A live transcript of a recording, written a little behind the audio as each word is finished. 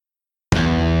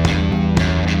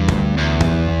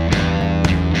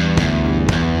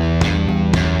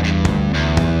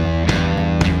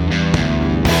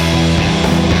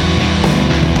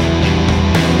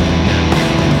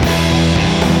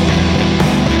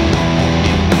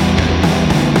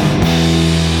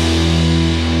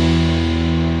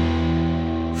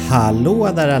Hallå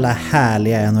där alla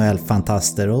härliga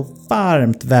NHL-fantaster och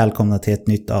varmt välkomna till ett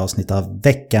nytt avsnitt av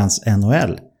veckans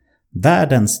NHL.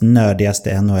 Världens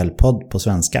nördigaste NHL-podd på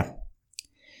svenska.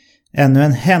 Ännu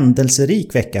en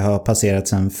händelserik vecka har passerat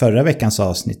sedan förra veckans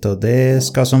avsnitt och det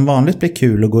ska som vanligt bli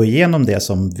kul att gå igenom det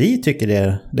som vi tycker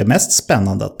är det mest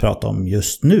spännande att prata om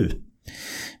just nu.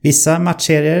 Vissa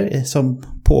matchserier som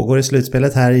pågår i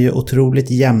slutspelet här är ju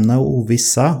otroligt jämna och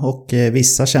ovissa och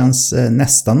vissa känns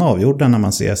nästan avgjorda när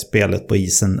man ser spelet på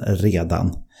isen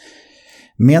redan.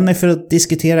 Med mig för att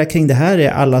diskutera kring det här är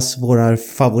allas våra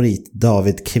favorit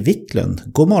David Kvicklund.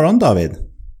 God morgon David!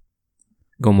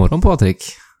 God morgon Patrik!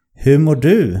 Hur mår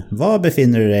du? Var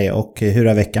befinner du dig och hur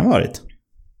har veckan varit?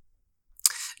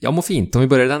 Jag mår fint, om vi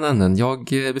börjar den änden. Jag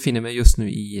befinner mig just nu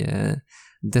i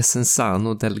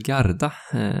Desenzano del Garda,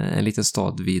 en liten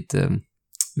stad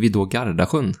vid då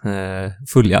Gardasjön,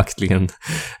 följaktligen.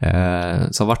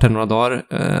 Så har varit här några dagar,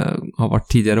 har varit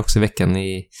tidigare också i veckan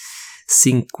i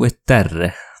Cinque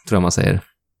Terre, tror jag man säger.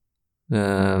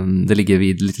 Det ligger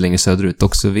lite längre söderut,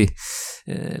 också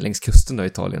längs kusten då i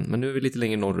Italien. Men nu är vi lite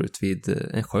längre norrut vid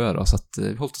en sjö då, så att vi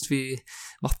har hållit oss vid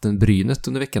vattenbrynet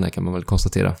under veckan här kan man väl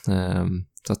konstatera.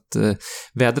 Så att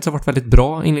vädret har varit väldigt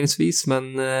bra inledningsvis,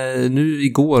 men nu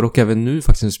igår och även nu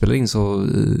faktiskt när vi spelar in så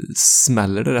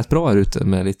smäller det rätt bra här ute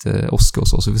med lite åska och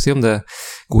så. Så vi får se om det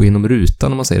går inom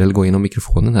rutan om man säger, eller går inom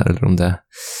mikrofonen här, eller om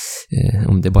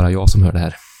det är bara jag som hör det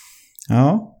här.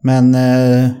 Ja, men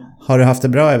har du haft det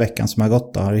bra i veckan som har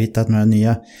gått då? Har du hittat några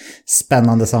nya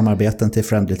spännande samarbeten till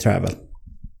Friendly Travel?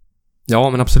 Ja,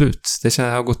 men absolut. Det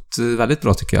har gått väldigt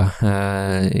bra tycker jag.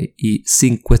 I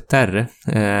Cinque Terre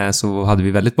så hade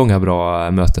vi väldigt många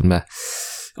bra möten med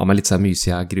lite så här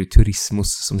mysiga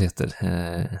agriturismos som det heter.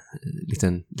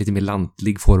 Lite mer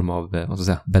lantlig form av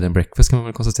bed and breakfast kan man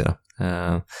väl konstatera.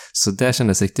 Så det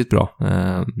kändes riktigt bra.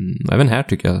 Även här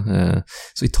tycker jag.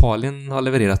 Så Italien har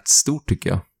levererat stort tycker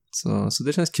jag. Så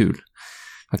det känns kul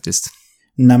faktiskt.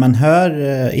 När man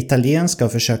hör italienska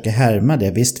och försöker härma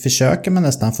det, visst försöker man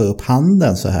nästan få upp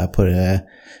handen så här på det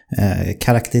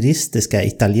karaktäristiska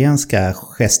italienska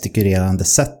gestikulerande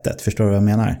sättet. Förstår du vad jag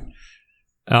menar?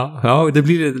 Ja, det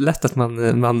blir lätt att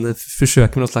man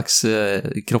försöker med något slags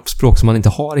kroppsspråk som man inte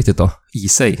har riktigt då, i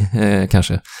sig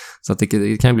kanske. Så att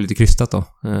det kan bli lite krystat då.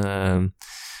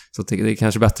 Så att det är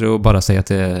kanske bättre att bara säga att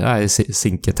det är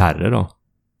Cinque Terre då.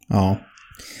 Ja.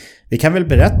 Vi kan väl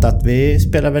berätta att vi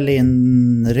spelar väl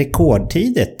in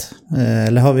rekordtidigt.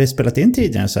 Eller har vi spelat in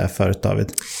tidigare så här förut,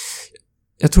 David?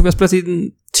 Jag tror vi har spelat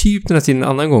in typ den här tiden en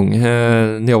annan gång.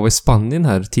 När jag var i Spanien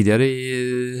här tidigare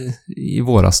i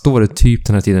våras. Då var det typ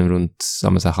den här tiden runt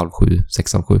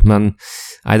 6:30. Men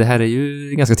nej, det här är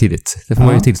ju ganska tidigt. Det får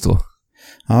man ju tillstå.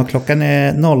 Ja, klockan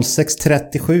är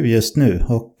 06:37 just nu.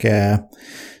 Och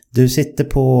du sitter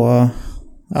på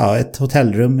ett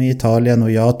hotellrum i Italien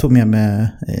och jag tog med mig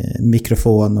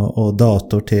mikrofon och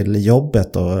dator till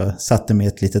jobbet och satte mig i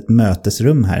ett litet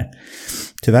mötesrum här.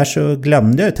 Tyvärr så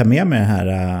glömde jag ta med mig det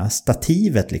här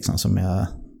stativet liksom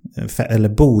eller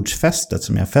bordsfästet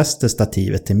som jag fäster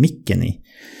stativet till micken i.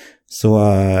 Så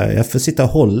jag får sitta och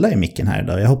hålla i micken här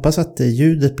idag. Jag hoppas att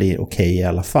ljudet blir okej i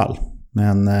alla fall.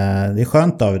 Men det är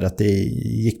skönt David att det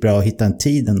gick bra att hitta en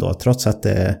tid ändå, trots att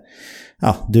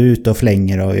du är ute och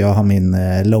flänger och jag har min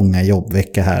långa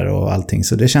jobbvecka här och allting.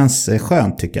 Så det känns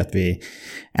skönt tycker jag att vi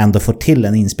ändå får till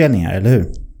en inspelning här, eller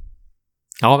hur?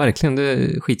 Ja, verkligen. Det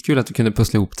är skitkul att vi kunde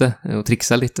pussla ihop det och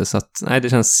trixa lite. Så att, det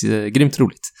känns grymt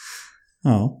roligt.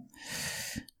 Ja.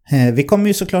 Vi kommer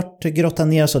ju såklart grotta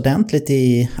ner oss ordentligt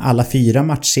i alla 4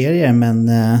 matchserier, men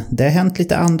det har hänt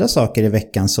lite andra saker i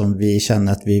veckan som vi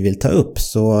känner att vi vill ta upp.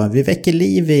 Så vi väcker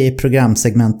liv i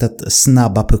programsegmentet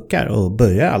Snabba puckar och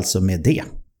börjar alltså med det.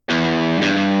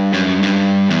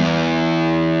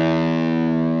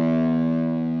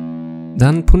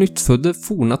 Den på nyttfödde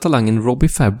forna talangen Robbie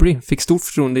Fabry fick stort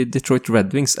förtroende i Detroit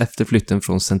Red Wings efter flytten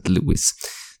från St. Louis.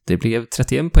 Det blev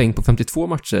 31 poäng på 52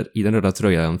 matcher i den röda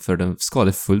tröjan för den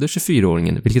skadefulla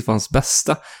 24-åringen, vilket var hans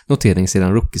bästa notering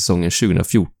sedan rookiesäsongen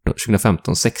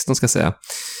 2015-16 ska säga.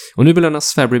 Och nu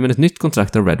belönas Fabry med ett nytt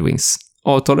kontrakt av Red Wings.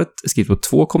 Avtalet är skrivet på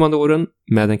 2 kommande åren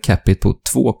med en capita på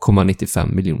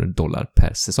 $2,95 miljoner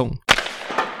per säsong.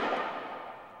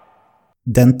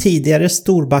 Den tidigare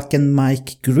storbacken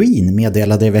Mike Green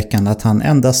meddelade i veckan att han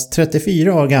endast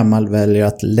 34 år gammal väljer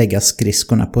att lägga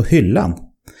skridskorna på hyllan.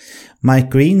 Mike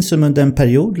Green, som under en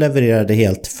period levererade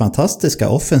helt fantastiska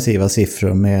offensiva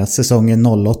siffror med säsongen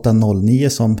 08-09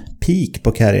 som peak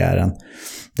på karriären.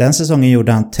 Den säsongen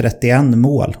gjorde han 31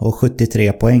 mål och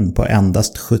 73 poäng på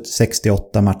endast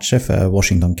 68 matcher för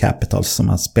Washington Capitals som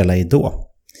han spelade i då.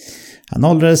 Han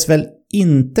åldrades väl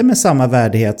inte med samma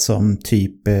värdighet som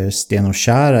typ Sten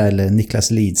Chara eller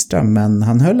Niklas Lidström, men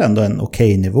han höll ändå en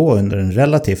okej nivå under en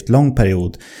relativt lång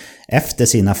period efter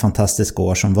sina fantastiska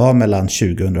år som var mellan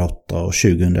 2008 och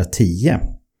 2010.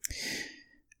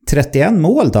 31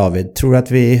 mål, David. Tror du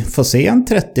att vi får se en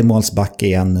 30-målsback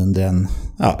igen under en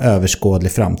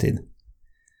överskådlig framtid?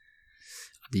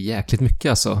 Det är jäkligt mycket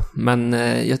alltså. Men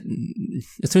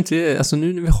jag tror inte det, alltså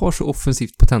nu när vi har så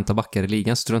offensivt potenta backar i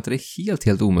ligan så tror jag inte det är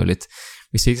helt omöjligt.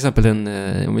 Vi ser till exempel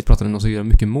om vi pratar om någon som gör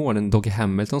mycket mål, en Dougie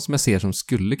Hamilton som jag ser som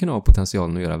skulle kunna ha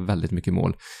potentialen att göra väldigt mycket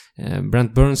mål.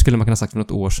 Brent Burns skulle man kunna ha sagt för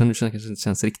något år sedan. Nu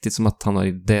känns riktigt som att han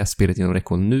har det spelet inom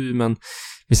räckhåll nu, men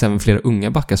vi ser även flera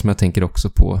unga backar som jag tänker också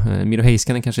på. Miro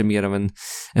Heiskanen kanske är mer av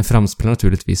en framspelare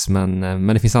naturligtvis, men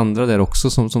det finns andra där också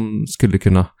som skulle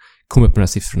kunna komma upp med de här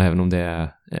siffrorna, även om det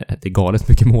är galet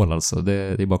mycket mål alltså. Det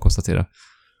är bara att konstatera.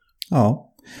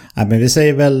 Ja, men vi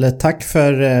säger väl tack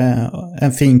för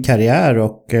en fin karriär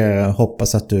och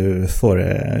hoppas att du får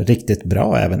det riktigt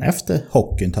bra även efter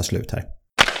hockeyn tar slut här.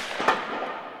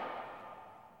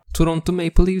 Toronto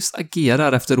Maple Leafs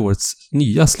agerar efter årets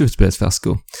nya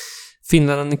slutspelsfiasko.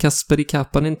 Finlanden Kasperi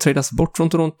Kapanen tradas bort från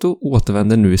Toronto och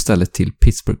återvänder nu istället till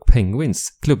Pittsburgh Penguins,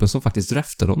 klubben som faktiskt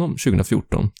draftade honom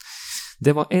 2014.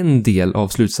 Det var en del av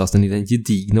slutsatsen i den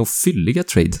gedigna och fylliga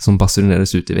trade som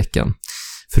basunerades ut i veckan.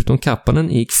 Förutom Kapanen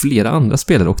gick flera andra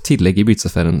spelare och tillägg i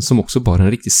bytesaffären som också bar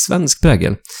en riktigt svensk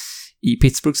prägel. I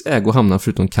Pittsburghs ägo hamnar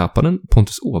förutom Kapanen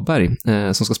Pontus Åberg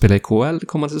som ska spela i KHL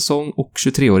kommande säsong och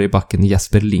 23-årige backen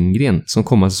Jesper Lindgren som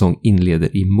kommande säsong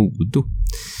inleder i Modo.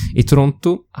 I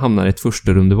Toronto hamnar ett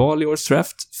första rundeval i årets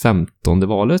draft, 15:e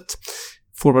valet.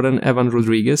 Forwarden Evan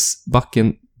Rodriguez,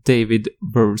 backen David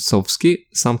Bursowski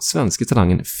samt svenska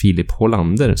talangen Filip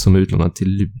Hollander som är utlånad till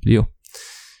Luleå.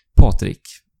 Patrik,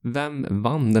 vem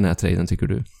vann den här traden tycker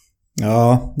du?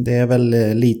 Ja, det är väl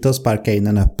lite att sparka in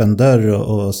en öppen dörr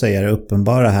och säga det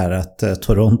uppenbara här att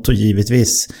Toronto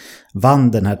givetvis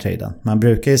vann den här traden. Man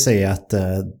brukar ju säga att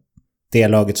det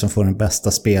laget som får den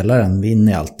bästa spelaren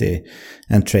vinner alltid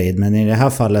en trade, men i det här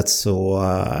fallet så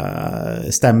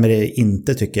stämmer det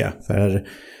inte tycker jag. För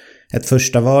ett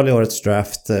första val i årets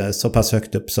draft så pass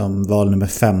högt upp som val nummer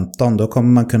 15, då kommer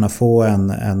man kunna få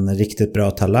en riktigt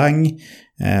bra talang.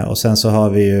 Och sen så har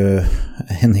vi ju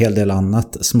en hel del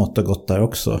annat smått och gott där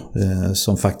också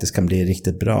som faktiskt kan bli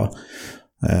riktigt bra.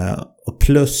 Och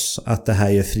plus att det här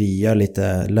ju frigör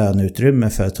lite löneutrymme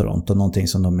för Toronto, någonting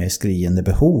som de är i skriande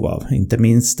behov av. Inte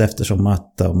minst eftersom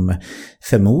att de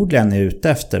förmodligen är ute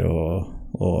efter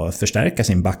att förstärka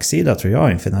sin backsida tror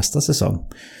jag inför nästa säsong.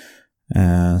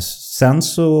 Sen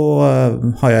så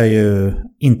har jag ju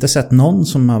inte sett någon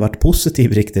som har varit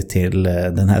positiv riktigt till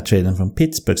den här traden från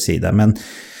Pittsburghs sida, men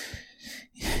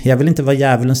jag vill inte vara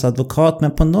djävulens advokat,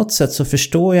 men på något sätt så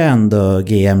förstår jag ändå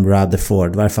GM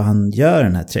Rutherford varför han gör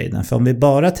den här traden. För om vi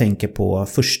bara tänker på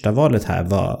första valet här,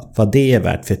 vad det är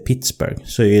värt för Pittsburgh,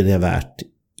 så är det värt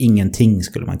ingenting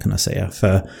skulle man kunna säga.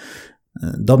 För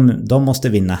de måste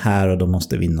vinna här och de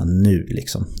måste vinna nu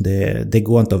liksom. Det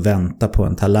går inte att vänta på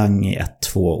en talang i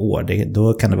 1-2 år.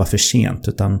 Då kan det vara för sent,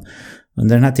 utan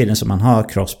under den här tiden som man har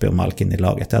Crosby och Malkin i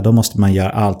laget, då måste man göra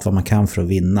allt vad man kan för att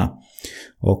vinna.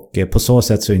 Och på så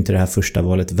sätt så är inte det här första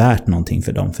valet värt någonting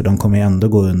för dem, för de kommer ju ändå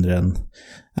gå under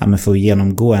få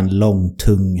genomgå en lång,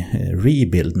 tung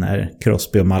rebuild när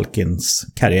Crosby och Malkins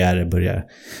karriär börjar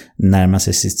närma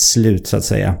sig sitt slut så att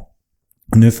säga.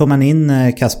 Nu får man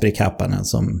in Kasperi Kapanen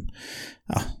som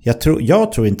jag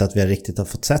tror inte att vi riktigt har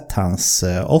fått sett hans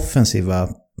offensiva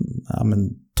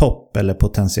topp eller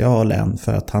potential än,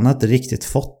 för att han har inte riktigt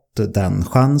fått den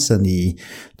chansen i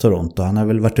Toronto. Han har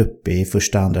väl varit uppe i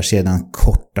första andra kedjan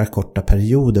korta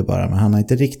perioder bara, men han har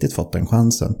inte riktigt fått den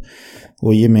chansen.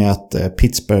 Och i och med att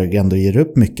Pittsburgh ändå ger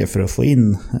upp mycket för att få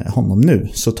in honom nu,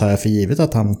 så tar jag för givet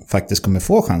att han faktiskt kommer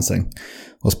få chansen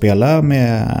att spela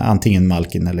med antingen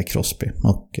Malkin eller Crosby.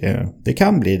 Och det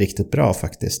kan bli riktigt bra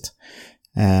faktiskt.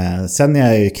 Sen är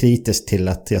jag ju kritisk till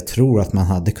att jag tror att man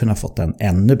hade kunnat fått en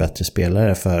ännu bättre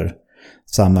spelare för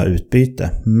samma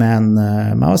utbyte. Men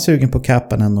man var sugen på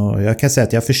Kapanen, och jag kan säga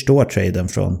att jag förstår traden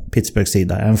från Pittsburghs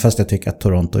sida, även fast jag tycker att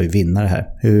Toronto är vinnare här.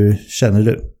 Hur känner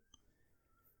du?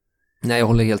 Nej, jag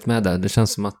håller helt med där. Det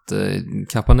känns som att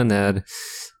Kapanen är...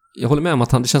 Jag håller med om att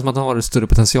det känns som att han har en större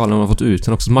potential än han har fått ut.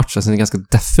 Han har också matchat sin ganska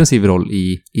defensiv roll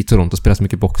i Toronto, spelat så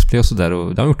mycket boxplay och sådär,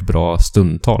 och det har gjort bra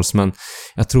stundtals, men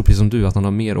jag tror precis som du att han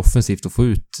har mer offensivt att få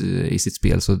ut i sitt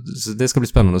spel, så det ska bli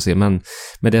spännande att se, men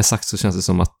med det sagt så känns det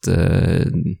som att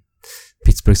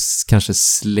Pittsburgh kanske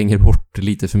slänger bort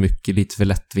lite för mycket, lite för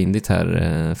lättvindigt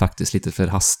här, faktiskt lite för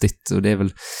hastigt, och det är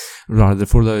väl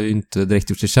Rutherford har ju inte direkt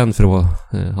gjort sig känd för att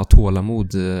ha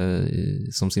tålamod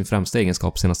som sin främsta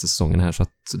egenskap senaste säsongen här, så att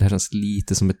det här känns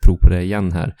lite som ett prov på det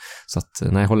igen här. Så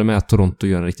att nej, jag håller med att Toronto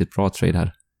gör en riktigt bra trade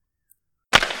här.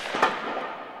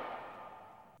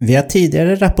 Vi har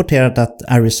tidigare rapporterat att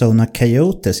Arizona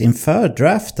Coyotes inför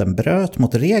draften bröt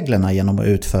mot reglerna genom att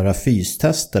utföra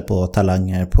fystester på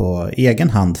talanger på egen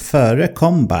hand före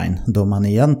Combine, då man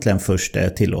egentligen först är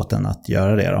tillåten att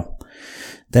göra det då.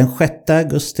 Den 6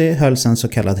 augusti hölls en så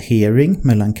kallad hearing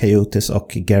mellan Coyotes och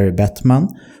Gary Bettman,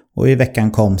 och i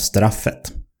veckan kom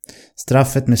straffet.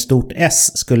 Straffet med stort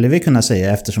S skulle vi kunna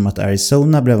säga, eftersom att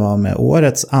Arizona blev av med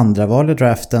årets andra val i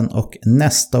draften och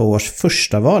nästa års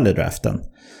första val i draften.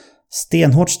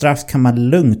 Stenhårt straff kan man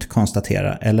lugnt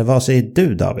konstatera, eller vad säger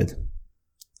du, David?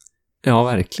 Ja,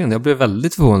 verkligen. Jag blev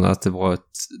väldigt förvånad att det var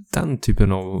den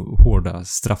typen av hårda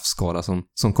straffskala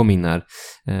som kom in här.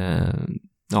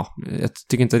 Ja, jag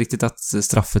tycker inte riktigt att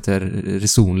straffet är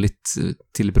resonligt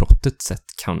till brottet sett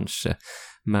kanske.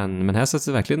 Men här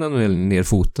sätter verkligen den ner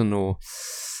foten, och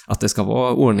att det ska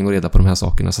vara ordning och reda på de här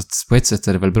sakerna. Så att på ett sätt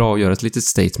är det väl bra att göra ett litet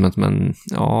statement, men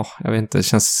ja, jag vet inte, det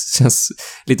känns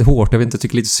lite hårt. Jag vet inte, jag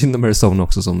tycker lite synd om Arizona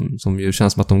också, som ju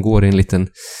känns som att de går i en liten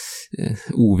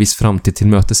oviss framtid till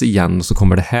mötes igen, och så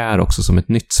kommer det här också som ett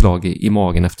nytt slag i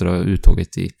magen efter att ha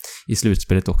uttagit i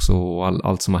slutspelet också, och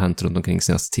allt som har hänt runt omkring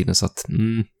senaste tiden. Så att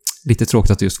lite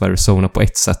tråkigt att det just var Arizona på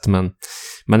ett sätt, men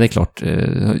det är klart,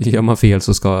 gör man fel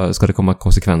så ska det komma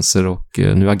konsekvenser, och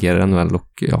nu agerar NHL, och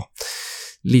ja,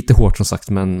 lite hårt som sagt,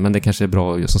 men det kanske är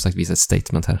bra att som sagt visa ett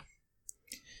statement här.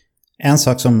 En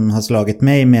sak som har slagit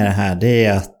mig med det här, det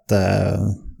är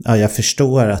att jag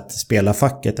förstår att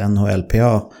spelarfacket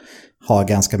NHLPA har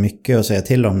ganska mycket att säga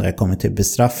till om när det kommer till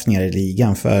bestraffningar i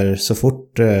ligan, för så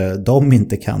fort de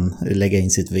inte kan lägga in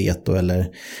sitt veto eller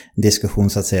diskussion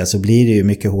så att säga, så blir det ju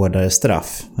mycket hårdare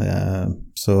straff.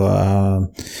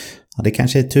 Ja, det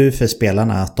kanske är tur för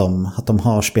spelarna att de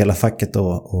har spelarfacket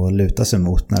att luta sig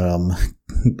mot när de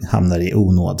hamnar i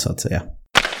onåd så att säga.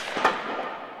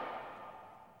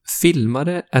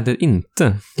 Filmare eller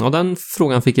inte? Ja, den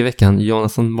frågan fick i veckan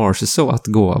Jonathan Marchessault att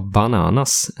gå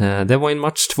bananas. Det var en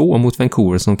match 2 mot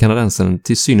Vancouver som kanadensaren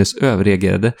till synes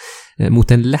överreagerade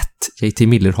mot en lätt JT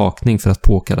Miller-hakning för att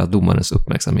påkalla domarens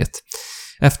uppmärksamhet.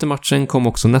 Efter matchen kom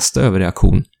också nästa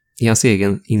överreaktion i hans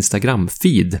egen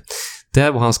Instagram-feed.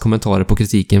 Där var hans kommentarer på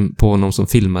kritiken på någon som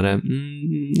filmade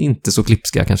inte så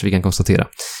klipska, kanske vi kan konstatera,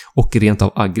 och rent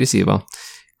av aggressiva.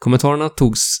 Kommentarerna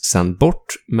togs sen bort,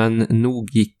 men nog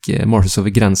gick Marcus över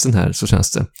gränsen här, så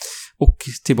känns det. Och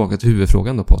tillbaka till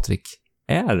huvudfrågan då, Patrik.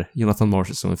 Är Jonathan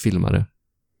Marcus som en filmare?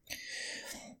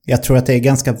 Jag tror att det är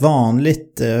ganska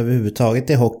vanligt överhuvudtaget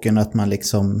i hockeyn att man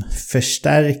liksom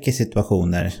förstärker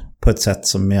situationer på ett sätt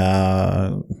som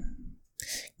jag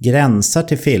gränsar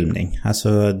till filmning.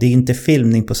 Alltså det är inte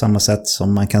filmning på samma sätt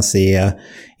som man kan se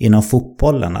inom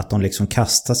fotbollen, att de liksom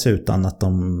kastas utan att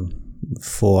de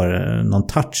får någon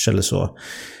touch eller så.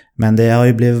 Men det har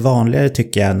ju blivit vanligare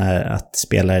tycker jag att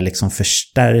spelare liksom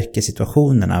förstärker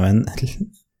situationerna. Men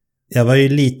jag var ju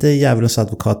lite djävulens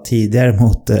advokat tidigare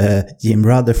mot Jim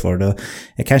Rutherford, och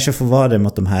jag kanske får vara det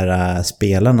mot de här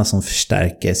spelarna som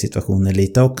förstärker situationer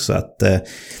lite också. Att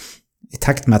i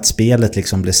takt med att spelet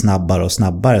liksom blir snabbare och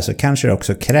snabbare så kanske det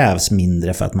också krävs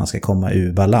mindre för att man ska komma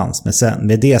ur balans. Men sen,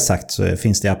 med det sagt så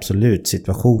finns det absolut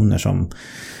situationer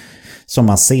som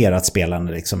man ser att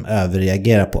spelarna liksom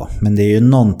överreagerar på. Men det är ju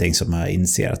någonting som jag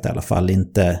initierat i alla fall,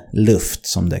 inte luft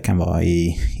som det kan vara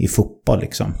i fotboll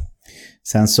liksom.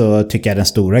 Sen så tycker jag den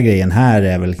stora grejen här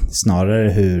är väl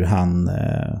snarare hur han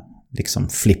liksom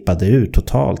flippade ut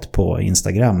totalt på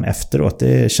Instagram efteråt.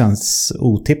 Det känns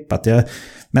otippat.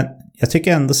 Men jag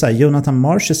tycker ändå så här, Jonathan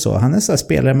Marchessault, han är så här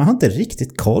spelare, man har inte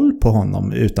riktigt koll på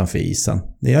honom utanför isen.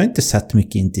 Jag har inte sett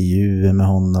mycket intervjuer med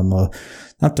honom, och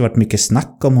det har inte varit mycket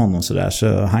snack om honom så där.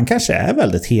 Så han kanske är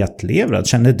väldigt hetlevrad.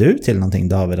 Känner du till någonting,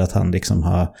 David, att han liksom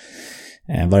har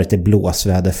varit i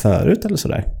blåsväder förut eller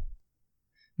sådär?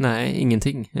 Nej,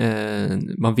 ingenting.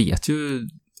 Man vet ju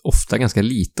ofta ganska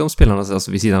lite om spelarna,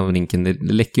 alltså vid sidan av rinken. Det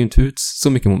läcker ju inte ut så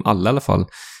mycket om alla i alla fall.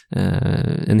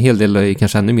 En hel del är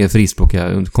kanske ännu mer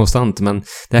frispråkiga konstant, men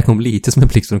det här kom lite som en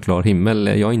blixt från klar himmel.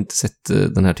 Jag har inte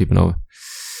sett den här typen av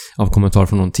kommentar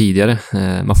från någon tidigare.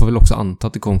 Man får väl också anta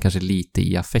att det kom kanske lite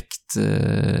i affekt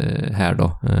här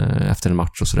då, efter en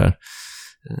match och sådär.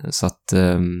 Så att,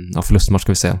 ja, förlustmatch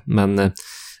ska vi säga. Men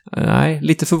nej,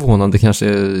 lite förvånande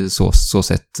kanske så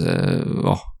sett.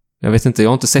 Ja, jag vet inte, jag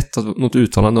har inte sett något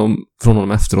uttalande från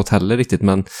honom efteråt heller riktigt,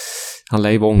 men han lär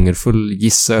ju vara ångerfull,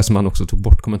 gissar jag, som han också tog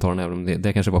bort kommentaren, även om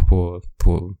det kanske var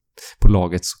på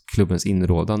lagets och klubbens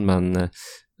inrådan, men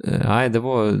nej, det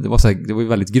var ju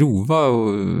väldigt grova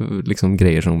och liksom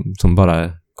grejer som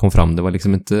bara kom fram. Det var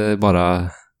liksom inte bara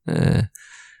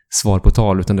svar på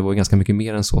tal, utan det var ganska mycket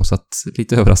mer än så att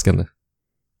lite överraskande.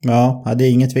 Ja, det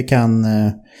är inget vi kan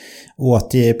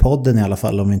återge i podden i alla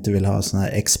fall, om vi inte vill ha sån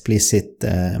här explicit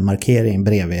markering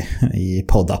bredvid i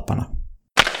poddapparna.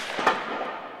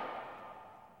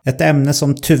 Ett ämne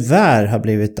som tyvärr har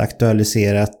blivit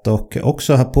aktualiserat och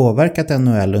också har påverkat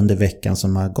NHL under veckan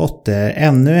som har gått är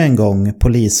ännu en gång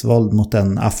polisvåld mot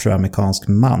en afroamerikansk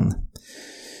man.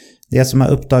 Det som har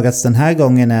uppdagats den här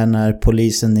gången är när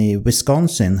polisen i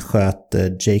Wisconsin sköt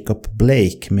Jacob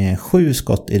Blake med 7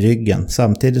 skott i ryggen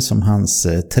samtidigt som hans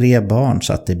 3 barn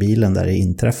satt i bilen där det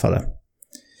inträffade.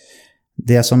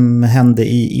 Det som hände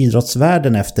i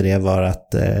idrottsvärlden efter det var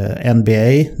att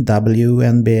NBA,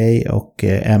 WNBA och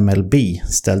MLB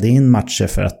ställde in matcher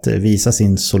för att visa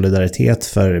sin solidaritet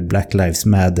för Black Lives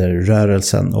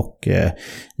Matter-rörelsen och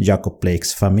Jacob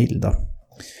Blakes familj då.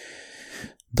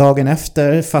 Dagen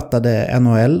efter fattade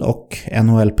NHL och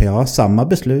NHLPA samma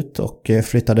beslut och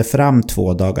flyttade fram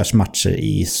 2 dagars matcher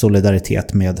i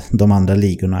solidaritet med de andra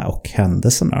ligorna och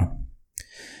händelserna.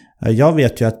 Jag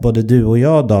vet ju att både du och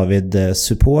jag, David,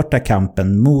 supportar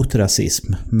kampen mot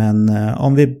rasism, men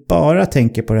om vi bara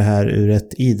tänker på det här ur ett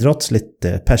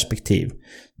idrottsligt perspektiv,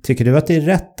 tycker du att det är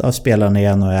rätt av spelarna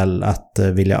i NHL att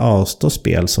vilja avstå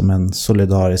spel som en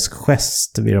solidarisk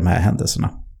gest vid de här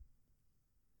händelserna?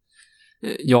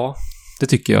 Ja, det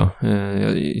tycker jag.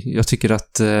 Jag tycker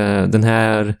att det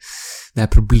här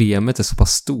problemet är så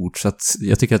pass stort så att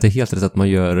jag tycker att det är helt rätt att man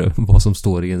gör vad som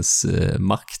står i ens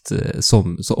makt,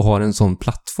 som har en sån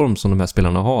plattform som de här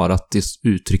spelarna har, att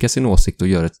uttrycka sin åsikt och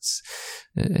göra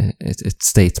ett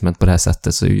statement på det här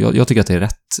sättet. Så jag tycker att det är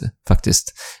rätt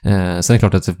faktiskt. Sen är det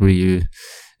klart att det blir ju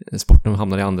sporten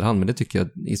hamnar i andra hand, men det tycker jag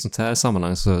i sånt här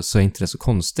sammanhang så är inte det så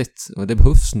konstigt. Och det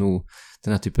behövs nog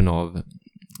den här typen av,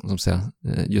 som säger,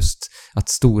 just att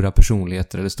stora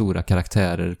personligheter eller stora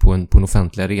karaktärer på en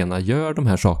offentlig arena gör de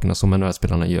här sakerna som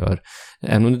NHL-spelarna gör.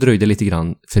 Även om det dröjde lite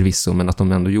grann förvisso, men att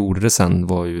de ändå gjorde det sen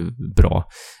var ju bra.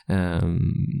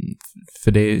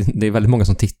 För det är väldigt många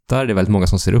som tittar, det är väldigt många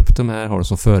som ser upp de här, har dem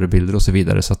som förebilder och så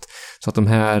vidare. Så att de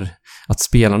här, att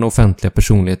spelarna och offentliga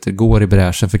personligheter går i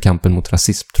bräschen för kampen mot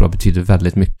rasism tror jag betyder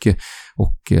väldigt mycket.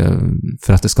 Och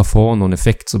för att det ska få någon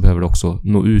effekt så behöver det också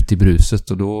nå ut i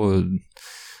bruset, och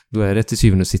då är det till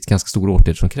syvende och sist ganska stor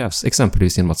åtgärd som krävs,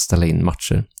 exempelvis genom att ställa in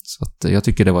matcher. Så att jag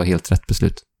tycker det var helt rätt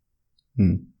beslut.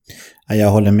 Mm.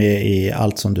 Jag håller med i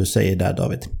allt som du säger där,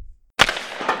 David.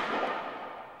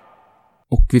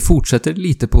 Och vi fortsätter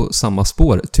lite på samma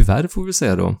spår, tyvärr får vi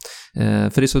säga då.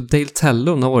 För det är så, Dale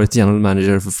Tallon har varit general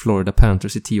manager för Florida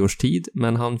Panthers i 10 års tid,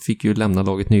 men han fick ju lämna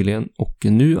laget nyligen, och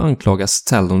nu anklagas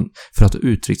Tallon för att ha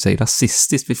uttryckt sig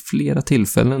rasistiskt vid flera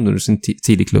tillfällen under sin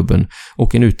tid i klubben,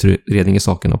 och en utredning i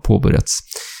saken har påbörjats.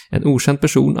 En okänd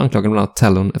person anklagar bland annat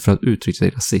Tallon för att uttrycka sig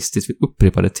rasistiskt vid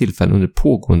upprepade tillfällen under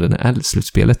pågående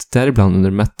NHL-slutspelet, däribland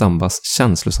under Matt Dumbas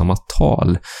känslosamma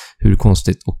tal. Hur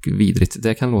konstigt och vidrigt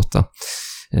det kan låta.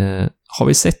 Har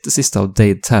vi sett det sista av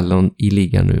Dale Tallon i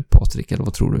ligan nu, Patrik, eller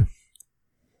vad tror du?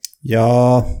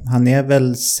 Ja, han är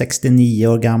väl 69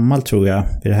 år gammal tror jag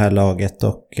vid det här laget,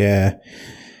 och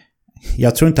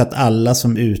jag tror inte att alla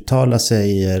som uttalar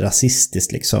sig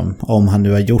rasistiskt liksom, om han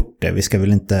nu har gjort det, vi ska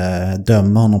väl inte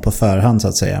döma honom på förhand så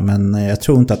att säga, men jag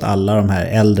tror inte att alla de här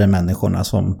äldre människorna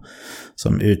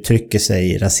som uttrycker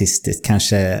sig rasistiskt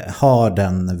kanske har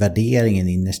den värderingen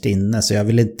innerst inne, så jag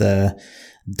vill inte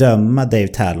döma Dave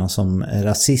Tallon som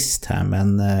rasist här,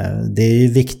 men det är ju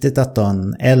viktigt att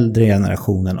den äldre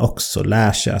generationen också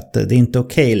lär sig att det är inte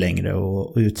okej längre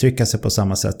att uttrycka sig på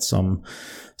samma sätt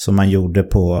som man gjorde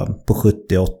på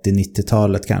 70, 80,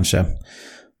 90-talet kanske.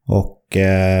 Och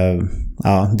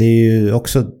ja, det är ju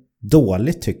också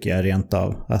dåligt tycker jag rent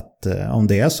av att om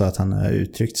det är så att han har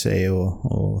uttryckt sig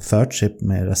och fört sig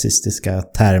med rasistiska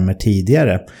termer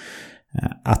tidigare,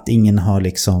 att ingen har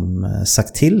liksom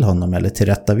sagt till honom eller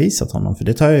tillrättavisat honom, för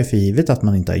det tar jag ju för givet att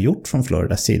man inte har gjort från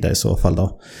Floridas sida i så fall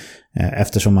då,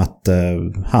 eftersom att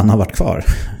han har varit kvar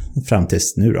fram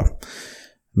tills nu då.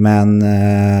 Men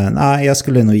jag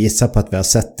skulle nog gissa på att vi har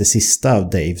sett det sista av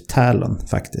Dave Tallon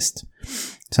faktiskt.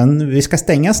 Sen, vi ska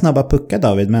stänga snabba puckar,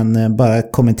 David, men bara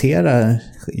kommentera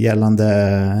gällande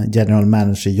general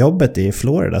manager-jobbet i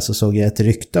Florida, så såg jag ett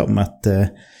rykte om att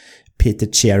Peter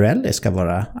Chiarelli ska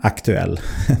vara aktuell.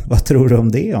 Vad tror du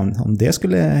om det, om det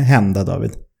skulle hända,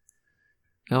 David?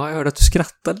 Ja, jag hörde att du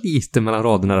skrattade lite mellan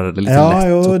raderna. Lite ja, lätt,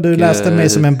 jo, du läste mig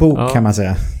som en bok kan man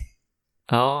säga.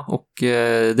 Ja, och det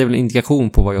är väl en indikation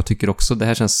på vad jag tycker också. Det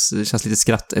här känns lite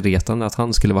skrattretande att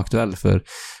han skulle vara aktuell för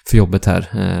jobbet här.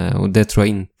 Och det tror jag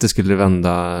inte skulle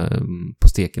vända på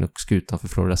steken och skutan för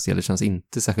Floridas del. Det känns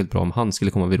inte särskilt bra om han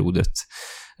skulle komma vid rodret.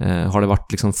 Har det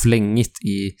varit liksom flängigt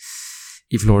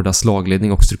i Floridas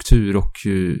lagledning och struktur och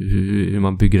hur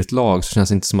man bygger ett lag, så känns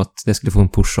det inte som att det skulle få en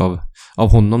push av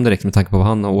honom direkt med tanke på vad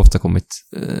han har åstadkommit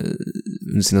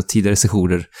under sina tidigare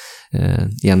sessioner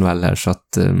i NHL här. Så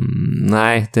att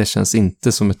nej, det känns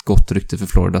inte som ett gott rykte för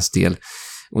Floridas del.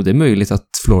 Och det är möjligt att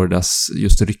Floridas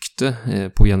just rykte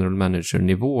på general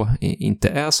manager-nivå inte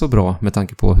är så bra med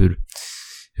tanke på hur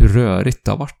rörigt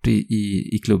det har varit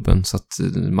i klubben, så att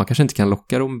man kanske inte kan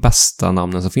locka de bästa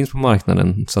namnen som finns på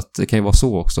marknaden, så att det kan ju vara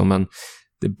så också, men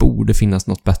det borde finnas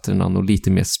något bättre namn och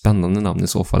lite mer spännande namn i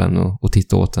så fall än att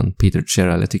titta åt en Peter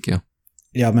Chiarelli, tycker jag.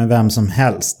 Ja, men vem som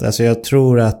helst. Alltså jag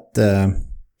tror att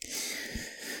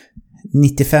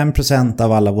 95%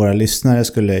 av alla våra lyssnare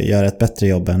skulle göra ett bättre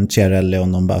jobb än Chiarelli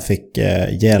om de bara fick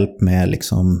hjälp med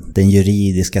liksom den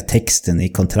juridiska texten i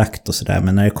kontrakt och sådär.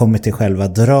 Men när det kommer till själva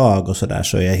drag och sådär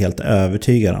så är jag helt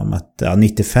övertygad om att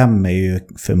 95 är ju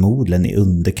förmodligen i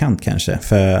underkant kanske.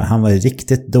 För han var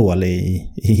riktigt dålig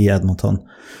i Edmonton.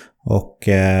 Och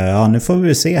nu får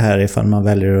vi se här ifall man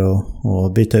väljer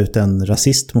att byta ut en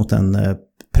rasist mot en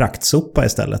praktsopa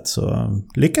istället. Så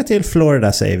lycka till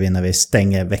Florida, säger vi när vi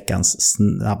stänger veckans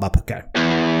snabba puckar.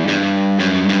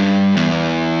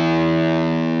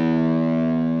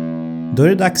 Då är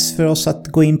det dags för oss att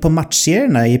gå in på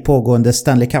matchserierna i pågående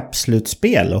Stanley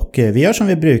Cup-slutspel. Och vi gör som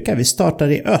vi brukar, vi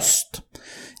startar i öst.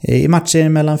 I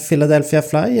matchen mellan Philadelphia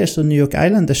Flyers och New York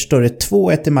Islanders står det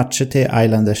 2-1 i matcher till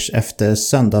Islanders efter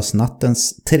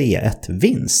söndagsnattens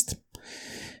 3-1-vinst.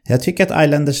 Jag tycker att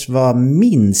Islanders var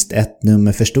minst ett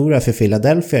nummer för stora för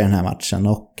Philadelphia i den här matchen,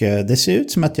 och det ser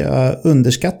ut som att jag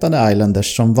underskattade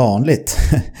Islanders som vanligt.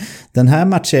 Den här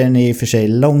matchen är i och för sig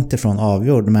långt ifrån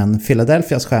avgjord, men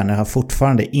Philadelphias stjärnor har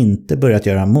fortfarande inte börjat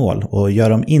göra mål, och gör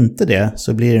de inte det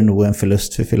så blir det nog en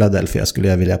förlust för Philadelphia, skulle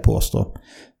jag vilja påstå.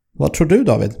 Vad tror du,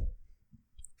 David?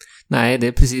 Nej, det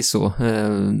är precis så.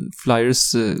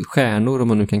 Flyers stjärnor, om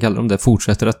man nu kan kalla dem det,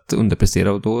 fortsätter att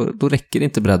underprestera, och då räcker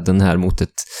inte bredden här mot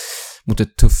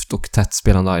ett tufft och tätt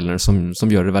spelande Islanders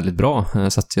som gör det väldigt bra.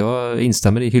 Så att jag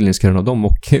instämmer i hyllningskören av dem,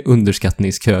 och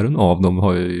underskattningskören av dem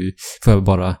får jag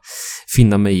bara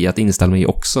finna mig i att inställa mig i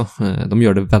också. De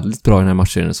gör det väldigt bra i den här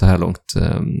matchen så här långt.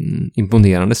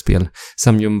 Imponerande spel.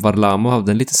 Semyon Varlamov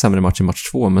hade en lite sämre match i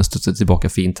match 2, men studsade tillbaka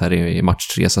fint här i match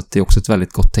 3, så att det är också ett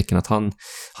väldigt gott tecken att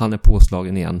han är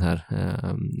påslagen igen här.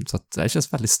 Så att det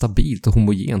känns väldigt stabilt och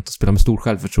homogent och spelar med stor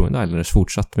självförtroende Islanders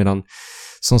fortsatt, medan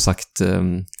som sagt,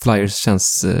 Flyers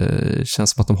känns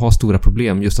som att de har stora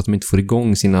problem, just att de inte får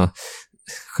igång sina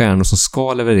stjärnor som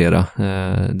ska leverera.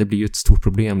 Det blir ju ett stort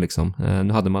problem liksom.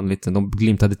 Nu hade man de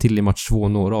glimtade till i match 2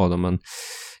 några av dem, men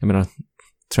jag menar,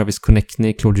 Travis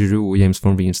Konechny, Claude Giroux och James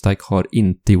von Riemsdyk har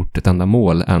inte gjort ett enda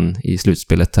mål än i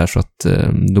slutspelet här, så att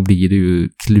då blir det ju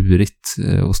klurigt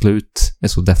att slå ut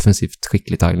ett så defensivt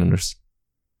skickligt Islanders.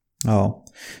 Ja,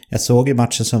 jag såg ju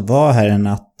matchen som var här en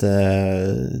natt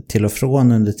till och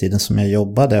från under tiden som jag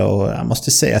jobbade, och jag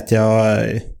måste säga att jag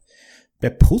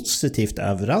blev positivt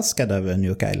överraskad över New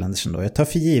York Islanders ändå. Jag tar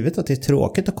för givet att det är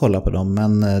tråkigt att kolla på dem,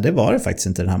 men det var det faktiskt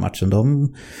inte den här matchen.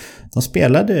 De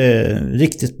spelade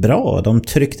riktigt bra. De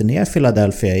tryckte ner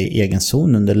Philadelphia i egen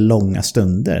zon under långa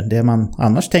stunder. Det man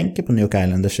annars tänker på New York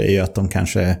Islanders är ju att de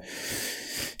kanske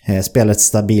spelar ett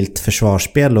stabilt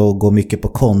försvarsspel och går mycket på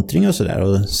kontring och sådär.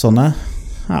 Och sådana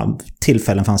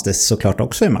tillfällen fanns det såklart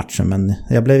också i matchen, men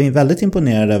jag blev väldigt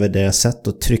imponerad över deras sätt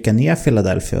att trycka ner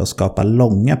Philadelphia och skapa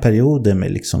långa perioder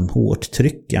med liksom hårt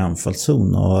tryck i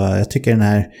anfallszon. Och jag tycker den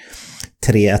här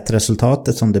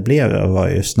 3-1-resultatet som det blev var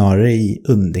ju snarare i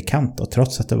underkant, och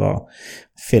trots att det var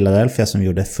Philadelphia som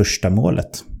gjorde första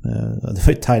målet. Det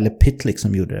var ju Tyler Pitlick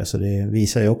som gjorde det, så det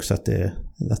visar ju också att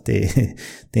det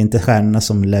är inte stjärnorna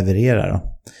som levererar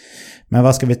då. Men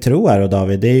vad ska vi tro här då,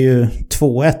 David? Det är ju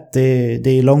 2-1, det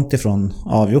är långt ifrån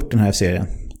avgjort den här serien.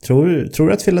 Tror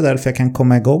du att Philadelphia kan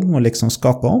komma igång och liksom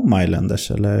skaka om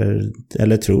Islanders?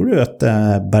 Eller tror du att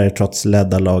Barry-Trotz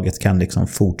ledda laget kan liksom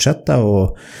fortsätta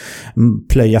och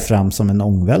plöja fram som en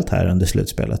ångvält här under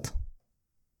slutspelet?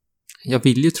 Jag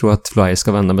vill ju tro att Flyers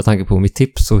ska vända med tanke på mitt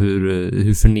tips och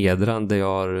hur förnedrande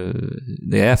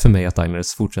det är för mig att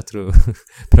Islanders fortsätter att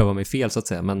pröva mig fel så att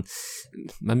säga.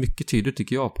 Men mycket tyder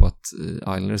tycker jag på att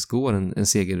Islanders går en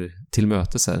seger till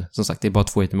mötes här. Som sagt, det är bara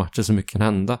 2-1 matcher, så mycket kan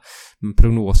hända. Men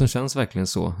prognosen känns verkligen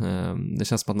så. Det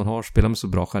känns som att man har spelat med så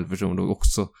bra självförtroende, och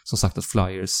också som sagt att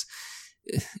Flyers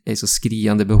är i så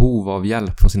skriande behov av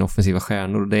hjälp från sina offensiva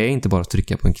stjärnor. Och det är inte bara att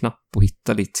trycka på en knapp och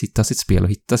hitta sitt spel och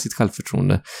hitta sitt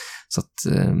självförtroende. Så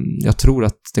att jag tror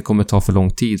att det kommer ta för lång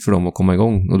tid för dem att komma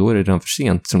igång, och då är det redan för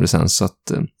sent som det känns. Så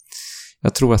att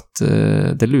jag tror att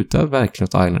det lutar verkligen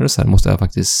åt Islanders här, måste jag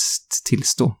faktiskt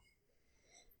tillstå.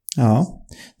 Ja,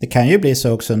 det kan ju bli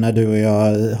så också när du och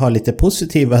jag har lite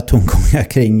positiva tongångar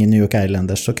kring New York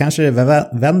Islanders, så kanske det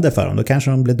vänder för dem. Då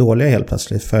kanske de blir dåliga helt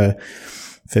plötsligt,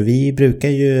 för vi brukar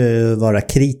ju vara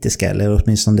kritiska, eller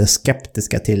åtminstone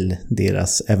skeptiska till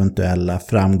deras eventuella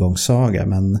framgångssaga.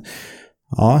 Men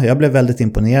ja, jag blev väldigt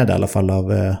imponerad i alla fall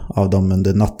av dem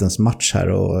under nattens match här,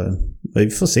 och vi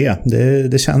får se.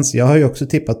 Det känns, jag har ju också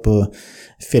tippat på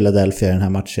Philadelphia i den här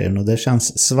matchen, och det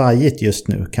känns svajigt just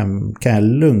nu, kan jag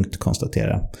lugnt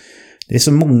konstatera. Det är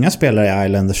så många spelare i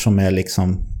Islanders som är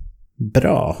liksom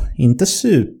bra. Inte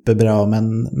superbra,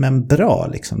 men bra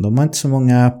liksom. De har inte så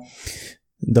många...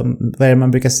 vad är det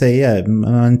man brukar säga?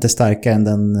 Man är inte starkare än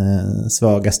den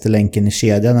svagaste länken i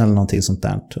kedjan eller någonting sånt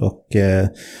där. Och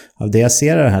av det jag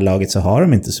ser i det här laget så har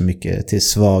de inte så mycket till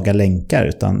svaga länkar,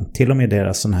 utan till och med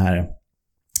deras sån här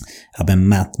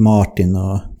Matt Martin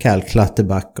och Cal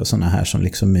Clutterbuck och såna här som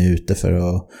liksom är ute för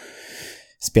att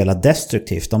spela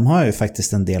destruktivt. De har ju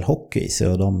faktiskt en del hockey i sig,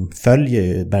 och de följer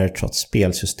ju Barry Trotz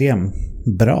spelsystem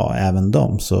bra, även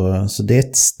de. Så det är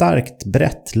ett starkt,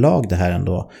 brett lag det här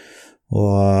ändå.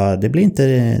 Och det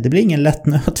blir ingen lätt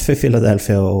nöt för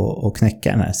Philadelphia att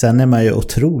knäcka den här. Sen är man ju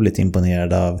otroligt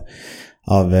imponerad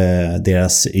av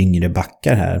deras yngre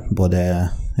backar här. Både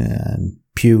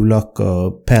Pulock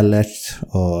och Pellet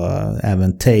och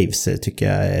även Taves tycker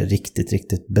jag är riktigt,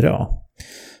 riktigt bra.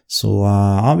 Så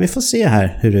ja, vi får se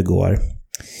här hur det går.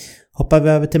 Hoppar vi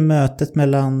över till mötet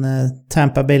mellan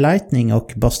Tampa Bay Lightning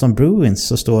och Boston Bruins,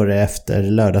 så står det efter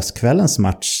lördagskvällens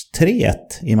match 3-1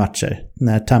 i matcher,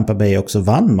 när Tampa Bay också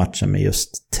vann matchen med just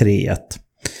 3-1.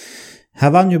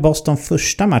 Här vann ju Boston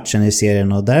första matchen i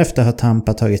serien, och därefter har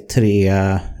Tampa tagit 3,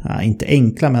 inte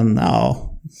enkla, men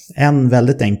en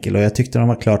väldigt enkel, och jag tyckte de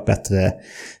var klart bättre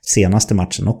senaste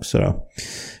matchen också då.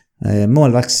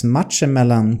 Målvaktsmatchen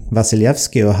mellan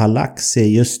Vasilevski och Halak ser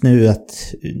just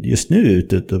nu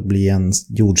ut att bli en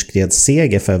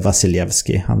jordskredsseger för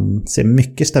Vasilevski. Han ser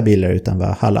mycket stabilare ut än vad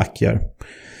Halak gör.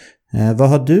 Vad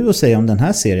har du att säga om den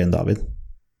här serien, David?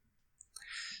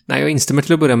 Nej, jag instämmer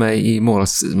till att börja med i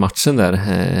målvaktsmatchen där.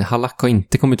 Halak har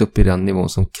inte kommit upp i den nivån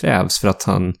som krävs för att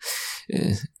han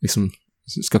liksom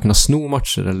ska kunna sno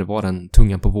matcher eller vara den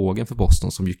tungan på vågen för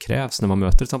Boston som ju krävs när man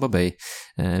möter Tampa Bay.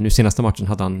 Nu senaste matchen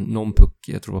hade han någon puck,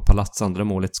 jag tror det var Palats andra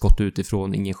mål, ett skott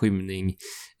utifrån, ingen skymning,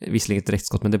 visserligen ett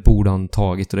direktskott, men det borde han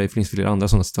tagit, och det finns flera andra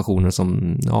sådana situationer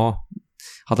som,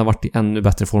 hade han varit i ännu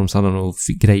bättre form så hade han nog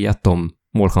grejat de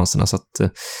målchanserna, så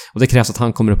att, och det krävs att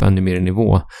han kommer upp ännu mer i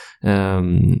nivå.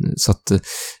 Så att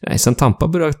sen Tampa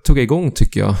börjar tugga igång,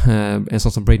 tycker jag. En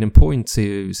sån som Braden Point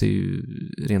ser ju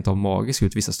rent av magisk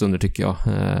ut vissa stunder, tycker jag.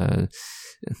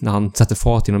 När han sätter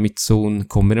fart genom mittzon,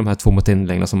 kommer de här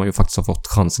 2-mot-1-längderna som han ju faktiskt har fått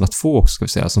chansen att få också, ska vi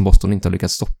säga, som Boston inte har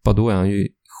lyckats stoppa, då är han ju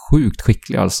sjukt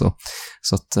skicklig alltså.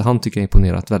 Så att han tycker jag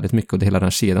imponerat väldigt mycket, och det hela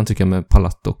den kedjan tycker jag med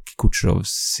Palat och Kucherov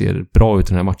ser bra ut i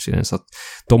den här matchen, så att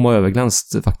de har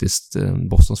överglänst faktiskt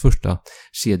Bostons första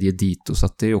kedje dito, så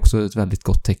att det är också ett väldigt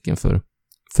gott tecken för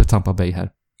Tampa Bay här.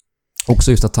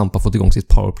 Också just att Tampa fått igång sitt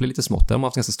powerplay lite smått. Där har man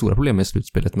haft ganska stora problem med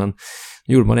slutspelet, men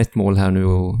nu gjorde man ett mål här nu,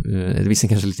 och det visar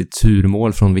kanske lite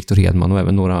turmål från Victor Hedman och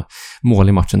även några mål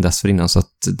i matchen dessförinnan, så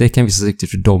att det kan visa sig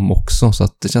riktigt för dem också, så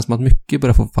att det känns som att mycket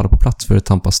börjar få falla på plats för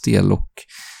Tampas del, och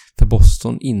för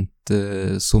Boston inte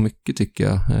så mycket, tycker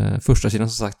jag. Första sidan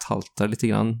som sagt haltar lite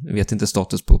grann. Jag vet inte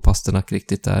status på Pasternak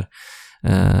riktigt där.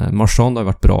 Marchand har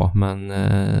varit bra, men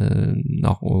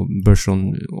och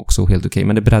Bergeron också helt okej.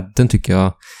 Men det bredden tycker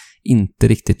jag inte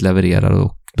riktigt levererar,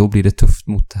 och då blir det tufft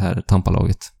mot det här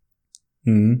Tampa-laget.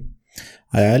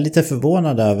 Ja, jag är lite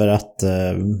förvånad över att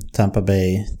Tampa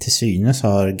Bay till synes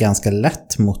har ganska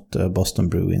lätt mot Boston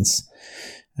Bruins.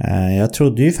 Jag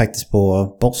trodde ju faktiskt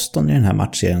på Boston i den här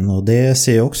matchen, och det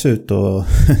ser ju också ut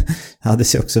att det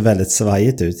ser också väldigt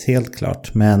svajigt ut, helt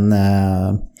klart. Men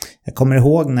jag kommer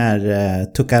ihåg när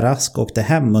Tuukka Rask åkte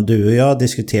hem, och du och jag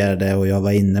diskuterade, och jag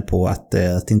var inne på att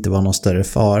det inte var någon större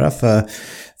fara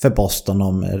för Boston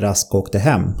om Rask åkte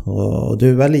hem. Och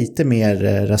du var lite mer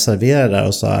reserverad där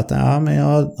och sa att men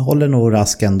jag håller nog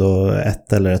Rask ändå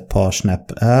ett eller ett par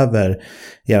snäpp över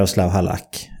Jaroslav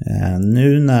Halak.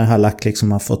 Nu när Halak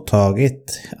liksom har fått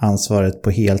tagit ansvaret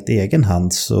på helt egen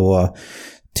hand, så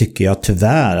tycker jag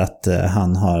tyvärr att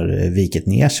han har vikit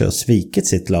ner sig och svikit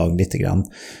sitt lag lite grann.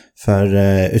 För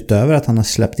utöver att han har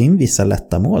släppt in vissa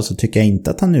lätta mål, så tycker jag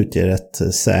inte att han utgör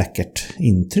ett säkert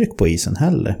intryck på isen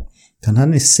heller.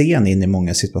 Han är sen in i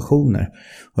många situationer.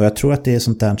 Och jag tror att det är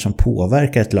sånt där som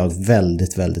påverkar ett lag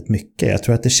väldigt, väldigt mycket. Jag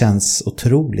tror att det känns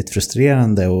otroligt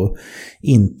frustrerande och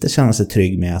inte känna sig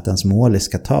trygg med att ens målis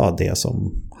ska ta det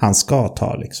som han ska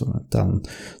ta. Liksom.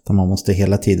 Utan man måste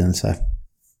hela tiden så här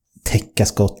täcka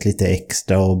skott lite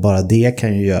extra, och bara det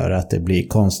kan ju göra att det blir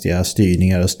konstiga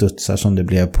styrningar och studsar som det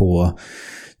blev på...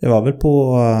 Det var väl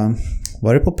på...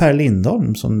 Var det på Per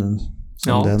Lindholm som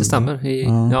ja, det stämmer.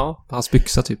 Ja, hans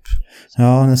byxa typ.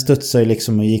 Ja, den studsade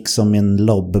liksom och gick som en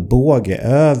lobbåge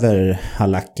över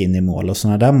Halak in i mål. Och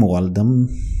sådana där mål,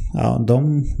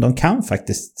 de kan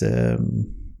faktiskt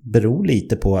bero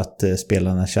lite på att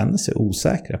spelarna känner sig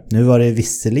osäkra. Nu var det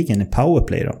visserligen i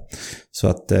powerplay då. Så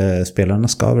att spelarna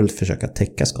ska väl försöka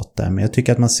täcka skott där. Men jag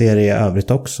tycker att man ser det i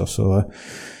övrigt också. Så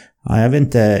ja, jag vill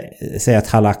inte säga att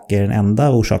Halak är den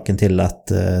enda orsaken till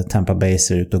att Tampa Bay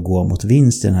ser ut att gå mot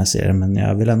vinst i den här serien. Men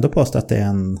jag vill ändå påstå att det är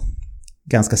en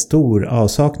ganska stor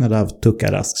avsaknad av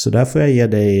Tuukka Rask. Så där får jag ge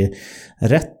dig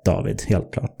rätt, David,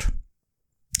 helt klart.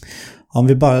 Om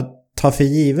vi bara tar för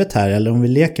givet här, eller om vi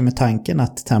leker med tanken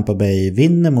att Tampa Bay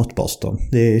vinner mot Boston.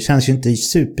 Det känns ju inte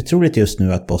supertroligt just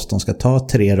nu att Boston ska ta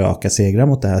 3 raka segrar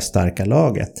mot det här starka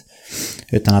laget.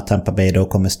 Utan att Tampa Bay då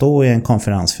kommer stå i en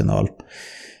konferensfinal.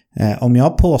 Om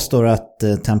jag påstår att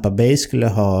Tampa Bay skulle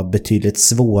ha betydligt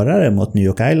svårare mot New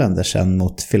York Islanders än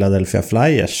mot Philadelphia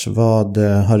Flyers, vad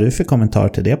har du för kommentar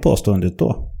till det påståendet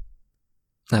då?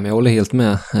 Nej, men jag håller helt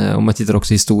med. Om man tittar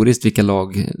också historiskt vilka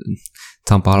lag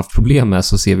Tampa har haft problem med,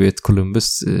 så ser vi ett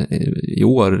Columbus i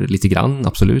år lite grann,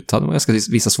 absolut. Hade man ganska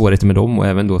vissa svårigheter med dem, och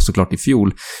även då såklart i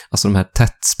fjol. Alltså de här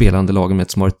tätt spelande lagen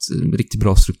med som har ett riktigt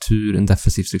bra struktur, en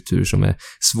defensiv struktur som är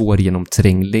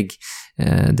svårgenomtränglig.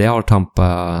 Det har Tampa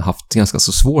haft ganska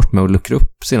så svårt med att luckra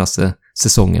upp senaste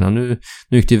säsongerna. Nu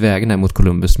gick det ju vägen här mot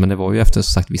Columbus, men det var ju efter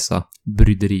som sagt vissa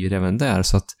bryderier även där,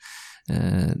 så att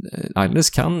Islanders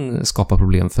kan skapa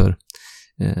problem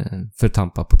för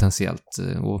Tampa potentiellt,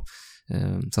 och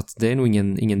så att det är nog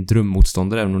ingen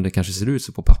drömmotståndare, även om det kanske ser ut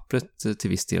så på pappret till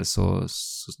viss del, så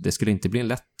det skulle inte bli en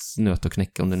lätt nöt att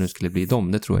knäcka om det nu skulle bli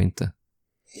dem, det tror jag inte.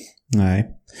 Nej,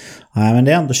 men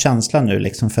det är ändå känslan nu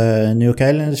liksom, för New York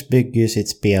Islanders bygger ju sitt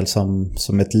spel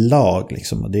som ett lag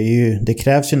liksom, och det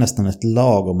krävs ju nästan ett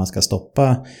lag om man ska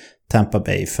stoppa Tampa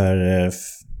Bay för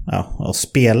att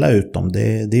spela ut dem.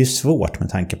 Det är ju svårt med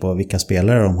tanke på vilka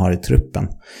spelare de har i truppen.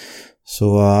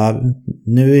 Så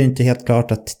nu är det inte helt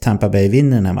klart att Tampa Bay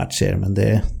vinner den här matchen, men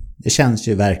det känns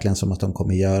ju verkligen som att de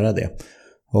kommer göra det.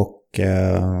 Och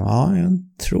jag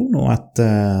tror nog att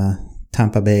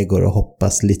Tampa Bay går och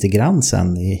hoppas lite grann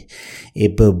sen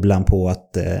i bubblan på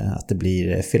att det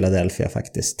blir Philadelphia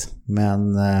faktiskt. Men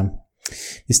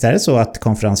visst är det så att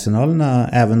konferensfinalerna,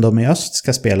 även de i öst,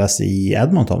 ska spelas i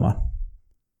Edmonton, va?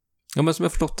 Ja, men som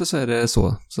jag förstått det så är det så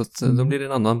att då blir det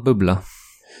en annan bubbla.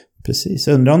 Precis.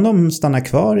 Undrar om de stannar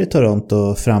kvar i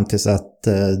Toronto fram tills att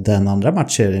den andra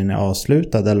matchen är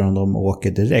avslutad, eller om de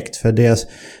åker direkt. För det är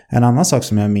en annan sak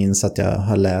som jag minns att jag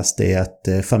har läst, är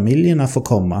att familjerna får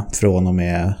komma från och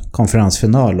med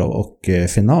konferensfinal och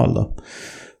final då.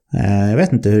 Jag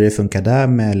vet inte hur det funkar där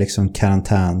med liksom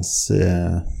karantäns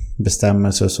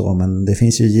bestämmelser och så, men det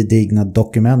finns ju gedigna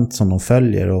dokument som de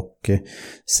följer, och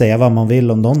säga vad man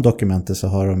vill om de dokumenten, så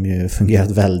har de ju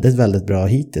fungerat väldigt, väldigt bra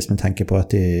hittills, med tanke på att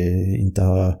det inte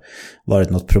har varit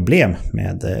något problem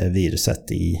med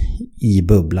viruset i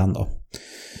bubblan då.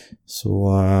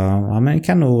 Så men det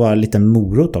kan nog vara lite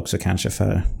morot också kanske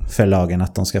för lagen,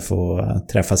 att de ska få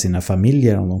träffa sina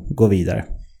familjer om de går vidare.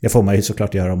 Det får man ju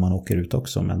såklart göra om man åker ut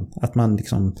också, men att man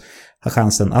liksom har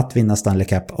chansen att vinna Stanley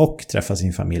Cup och träffa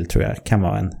sin familj tror jag kan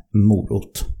vara en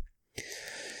morot.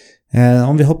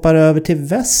 Om vi hoppar över till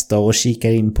väst då och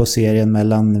kikar in på serien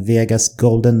mellan Vegas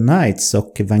Golden Knights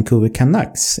och Vancouver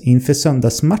Canucks. Inför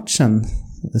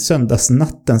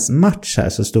söndagsnattens match här,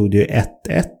 så stod det ju 1-1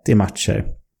 i matcher.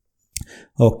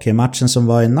 Och matchen som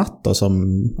var i natt då,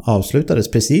 som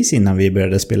avslutades precis innan vi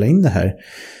började spela in det här,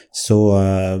 så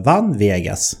vann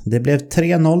Vegas. Det blev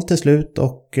 3-0 till slut,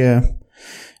 och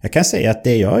jag kan säga att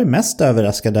det jag är mest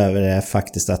överraskad över är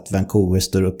faktiskt att Vancouver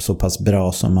står upp så pass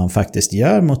bra som man faktiskt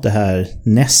gör mot det här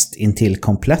näst intill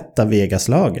kompletta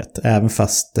Vegas-laget. Även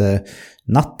fast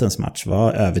nattens match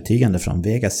var övertygande från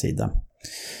Vegas sida.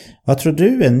 Vad tror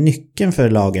du är nyckeln för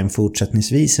lagen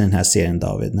fortsättningsvis i den här serien,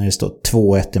 David, när det står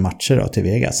 2-1 i matcher då till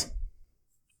Vegas?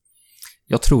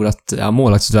 Jag tror att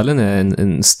målvaktsduellen är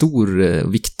en stor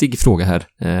viktig fråga här.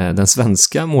 Den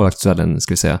svenska målvaktsduellen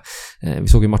ska vi säga. Vi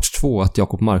såg i match 2 att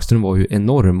Jakob Markström var ju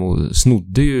enorm och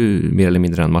snodde ju mer eller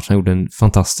mindre den matchen. Han gjorde en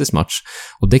fantastisk match.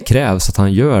 Och det krävs att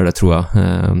han gör det, tror jag.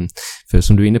 För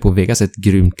som du är inne på, Vegas är ett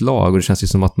grymt lag och det känns ju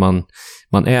som att man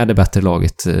är det bättre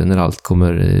laget när allt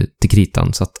kommer till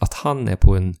kritan. Så att han är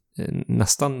på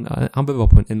han behöver vara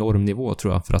på en enorm nivå,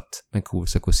 tror jag, för att Vancouver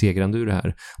ska gå segrande ur det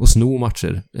här och sno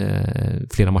matcher,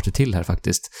 flera matcher till här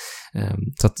faktiskt.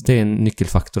 Så att det är en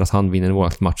nyckelfaktor att han vinner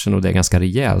målvaktsmatchen, och det är ganska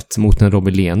rejält mot en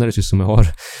Robin Lehner som har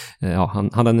han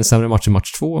hade en sämre match i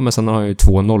match 2, men sen har han ju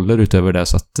 2 nollor utöver det,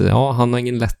 så att han har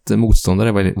ingen lätt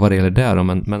motståndare vad det gäller där,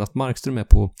 men att Markström är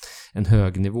på en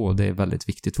hög nivå, det är väldigt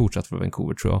viktigt fortsatt för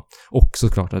Vancouver, tror jag. Och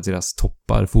såklart att deras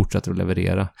toppar fortsätter att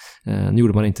leverera. Nu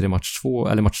gjorde man inte det i match 2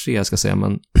 eller match 3 ska jag säga,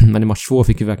 men i match 2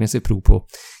 fick vi verkligen se prov på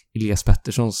Elias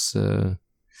Petterssons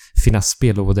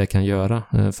finessspel och vad det kan göra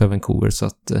för Vancouver, så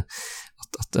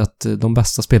att de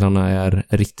bästa spelarna är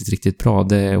riktigt, riktigt bra.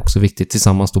 Det är också viktigt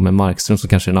tillsammans då med Markström, som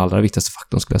kanske är den allra viktigaste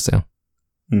faktorn, skulle jag säga.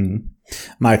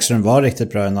 Markström var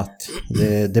riktigt bra i natt.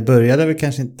 Det började väl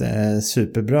kanske inte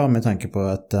superbra med tanke på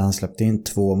att han släppte in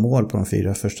 2 mål på de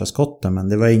 4 första skotten, men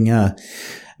det var inga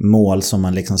mål som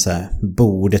man liksom så här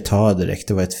borde ta direkt.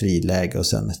 Det var ett friläge och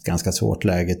sen ett ganska svårt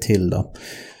läge till då.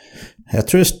 Jag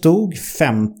tror det stod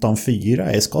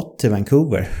 15-4 i skott till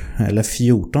Vancouver. Eller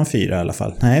 14-4 i alla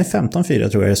fall. Nej, 15-4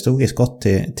 tror jag det stod i skott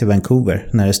till Vancouver.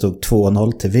 När det stod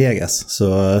 2-0 till Vegas.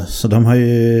 Så de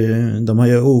har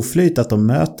ju oflyt att de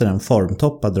möter en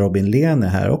formtoppad Robin Lehner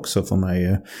här också, får man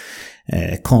ju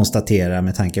konstatera,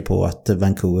 med tanke på att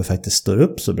Vancouver faktiskt står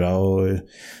upp så bra. Och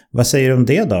vad säger du om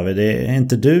det, David? Är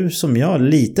inte du som jag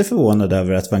lite förvånad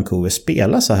över att Vancouver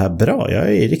spelar så här bra?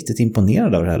 Jag är riktigt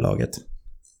imponerad av det här laget.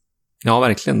 Ja,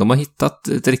 verkligen. De har hittat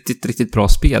ett riktigt, riktigt bra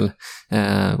spel.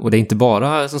 Och det är inte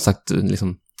bara, som sagt,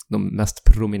 liksom de mest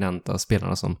prominenta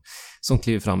spelarna som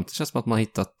kliver fram. Det känns som att man har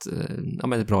hittat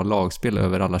ett bra lagspel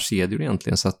över alla kedjor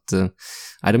egentligen. Så att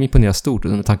de imponerar stort.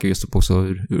 Och med tanke just på också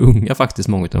hur unga faktiskt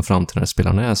många av de framträdande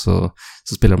spelarna är, så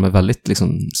spelar de med väldigt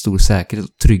liksom stor säkerhet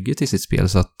och trygghet i sitt spel.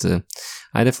 Så att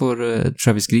det får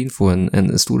Travis Green få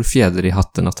en stor fjäder i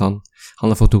hatten, att han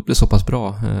har fått upp det så pass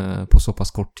bra på så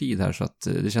pass kort tid här, så att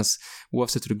det känns,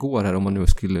 oavsett hur det går här, om man nu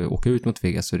skulle åka ut mot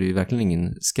Vegas, så är det ju verkligen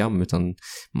ingen skam, utan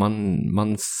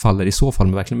man faller i så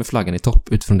fall verkligen med flaggan i topp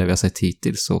utifrån det vi har sett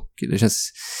hittills. Och det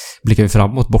känns, blickar vi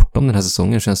framåt bortom den här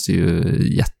säsongen, känns det ju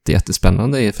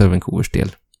jättespännande för Vancouvers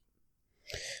del.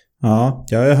 Ja,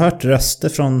 jag har hört röster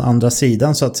från andra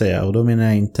sidan så att säga, och då menar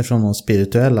jag inte från någon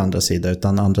spirituell andra sida,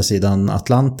 utan andra sidan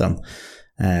Atlanten,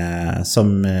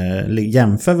 som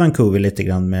jämför Vancouver lite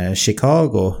grann med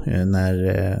Chicago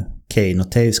när Kane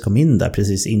och Taves kom in där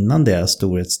precis innan deras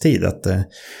storhetstid, att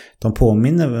de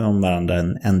påminner om varandra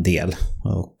en del.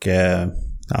 Och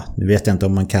nu vet jag inte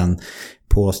om man kan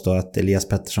påstå att Elias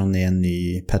Pettersson är en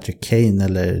ny Patrick Kane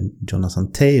eller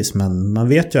Jonathan Taves, men man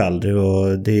vet ju aldrig,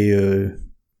 och det är ju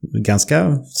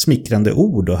ganska smickrande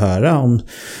ord att höra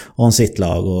om sitt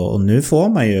lag, och nu får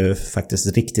man ju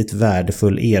faktiskt riktigt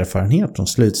värdefull erfarenhet från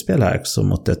slutspel här, så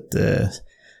mot ett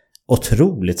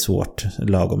otroligt svårt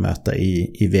lag att möta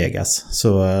i Vegas. Så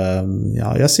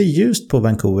jag ser ljust på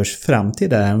Vancouvers framtid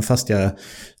där, även fast jag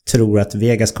tror att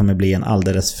Vegas kommer bli en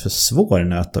alldeles för svår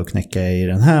nöt att knäcka i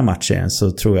den här matchen,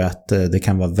 så tror jag att det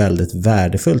kan vara väldigt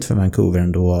värdefullt för Vancouver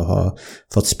ändå att ha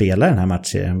fått spela den här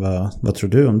matchen. Vad tror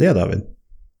du om det, David?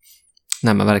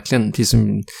 Nej, men verkligen, precis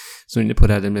som inne på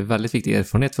det här, det blir väldigt viktig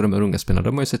erfarenhet för de här unga spelarna.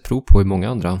 De har ju sett prov på i många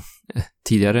andra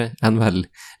tidigare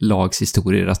NHL-lags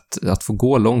historier att få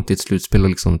gå långt i ett slutspel och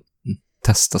liksom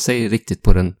testa sig riktigt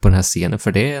på den här scenen,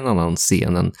 för det är en annan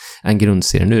scen än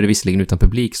grundserien. Nu är det visserligen utan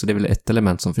publik, så det är väl ett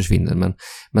element som försvinner,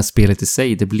 men spelet i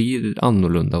sig, det blir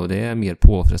annorlunda och det är mer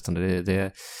påfrestande. Det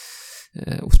är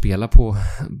och spela på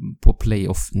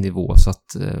playoff-nivå, så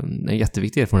att en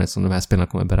jätteviktig erfarenhet som de här spelarna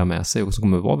kommer bära med sig, och som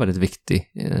kommer vara väldigt viktig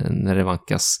när det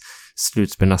vankas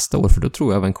slutspel nästa år, för då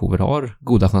tror jag Vancouver har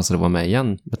goda chanser att vara med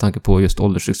igen, med tanke på just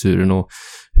åldersstrukturen och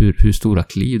hur stora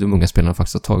kliv de unga spelarna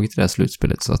faktiskt har tagit i det här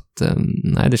slutspelet. Så att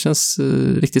det känns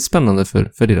riktigt spännande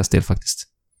för deras del faktiskt.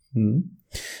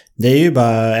 Det är ju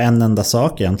bara en enda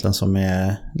sak egentligen som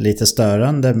är lite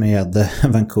störande med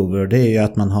Vancouver, och det är ju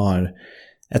att man har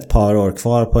ett par år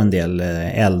kvar på en del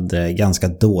äldre, ganska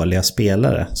dåliga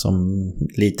spelare som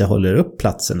lite håller upp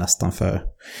platsen nästan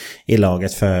i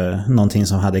laget för någonting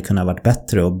som hade kunnat varit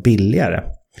bättre och billigare.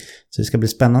 Så det ska bli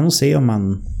spännande att se om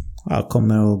man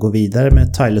kommer att gå vidare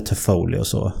med Tyler Toffoli och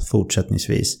så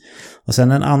fortsättningsvis. Och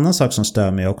sen en annan sak som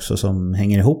stör mig också, som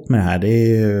hänger ihop med det här, det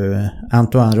är ju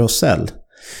Antoine Roussel.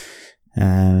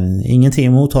 Ingenting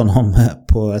emot honom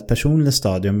på ett personligt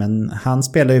stadium, men han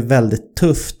spelar ju väldigt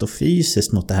tufft och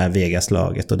fysiskt mot det här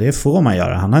Vegas-laget, och det får man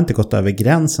göra. Han har inte gått över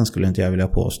gränsen, skulle inte jag vilja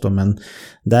påstå, men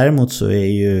däremot så är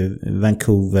ju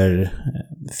Vancouver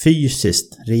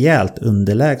fysiskt rejält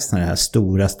underlägsna det här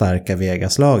stora starka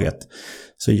Vegas-laget.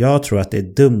 Så jag tror att det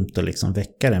är dumt att liksom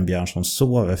väcka den björn som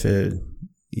sover, för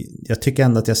jag tycker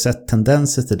ändå att jag sett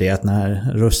tendenser till det, att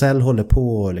när Rosell håller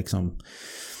på och liksom,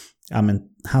 ja, men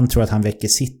han tror att han väcker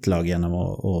sitt lag genom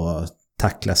att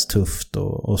tacklas tufft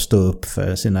och stå upp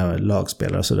för sina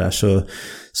lagspelare och sådär,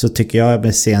 så tycker jag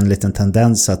att se en liten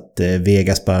tendens att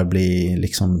Vegas bara blir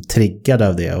liksom triggad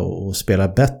av det och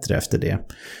spelar bättre efter det.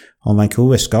 Om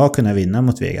Vancouver ska kunna vinna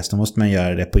mot Vegas, då måste man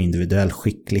göra det på individuell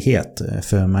skicklighet,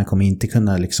 för man kommer inte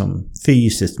kunna liksom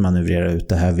fysiskt manövrera ut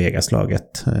det här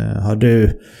Vegas-laget. Har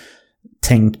du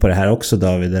tänkt på det här också,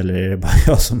 David, eller är det bara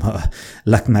jag som har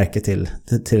lagt märke till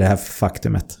det här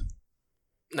faktumet?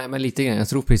 Nej, men lite grann. Jag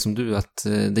tror precis som du att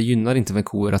det gynnar inte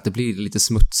Vancouver att det blir lite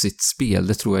smutsigt spel.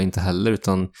 Det tror jag inte heller,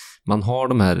 utan man har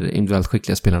de här individuellt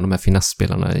skickliga spelarna, de här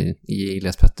finassspelarna i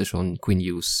Elias Pettersson, Quinn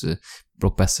Hughes,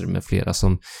 Brock Besser med flera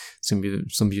som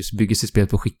just bygger sitt spel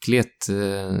på skicklighet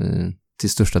till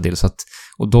största del. Så att,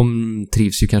 och de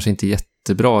trivs ju kanske inte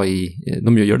jättebra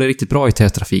de gör det riktigt bra i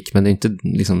tättrafik, men det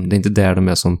är inte där de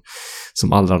är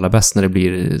som allra bäst när det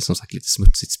blir som sagt lite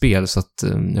smutsigt spel. Så att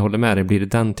jag håller med dig, blir det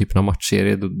den typen av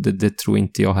matchserie, det tror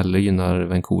inte jag heller gynnar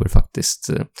Vancouver faktiskt.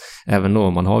 Även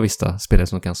då man har vissa spelare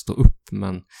som kan stå upp,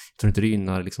 men jag tror inte det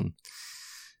gynnar liksom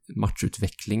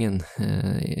matchutvecklingen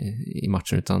i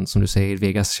matchen, utan som du säger,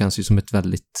 Vegas känns ju som ett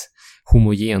väldigt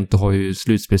homogent och har ju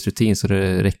slutspelsrutin så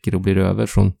det räcker och blir över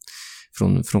från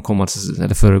kommande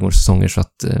eller föregående säsonger, så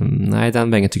att nej,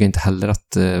 den vägen tycker jag inte heller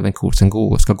att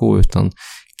Vancouver ska gå, utan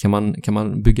kan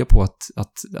man bygga på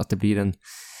att det blir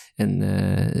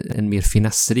en mer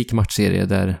finessrik matchserie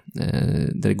där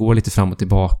det går lite fram och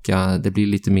tillbaka, det blir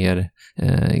lite mer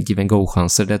give and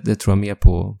go-chanser, det tror jag mer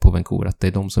på Vancouver, att det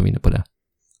är de som vinner på det.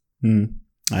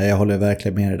 Ja, jag håller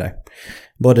verkligen med dig där.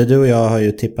 Både du och jag har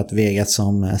ju tippat Vegas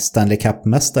som Stanley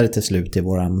Cup-mästare till slut i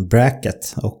våran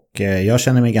bracket, och jag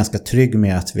känner mig ganska trygg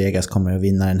med att Vegas kommer att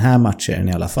vinna den här matchen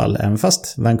i alla fall, även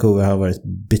fast Vancouver har varit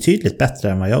betydligt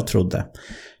bättre än vad jag trodde.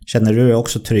 Känner du dig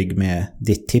också trygg med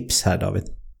ditt tips här, David?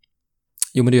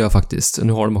 Jo, men det gör jag faktiskt.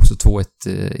 Nu har de också 2-1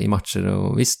 i matcher,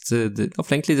 och visst, det har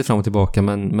flängt lite fram och tillbaka,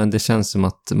 men det känns som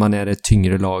att man är det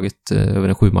tyngre laget över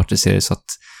en 7-matcherserie, så att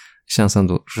känns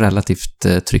ändå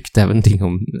relativt tryggt, även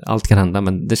om allt kan hända,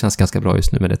 men det känns ganska bra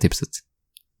just nu med det tipset.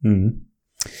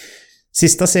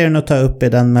 Sista serien att ta upp är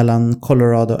den mellan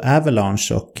Colorado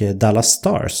Avalanche och Dallas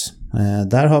Stars.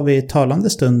 Där har vi talande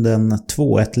stund en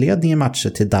 2-1-ledning i matcher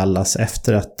till Dallas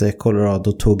efter att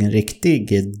Colorado tog en riktig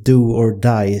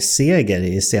do-or-die-seger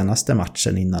i senaste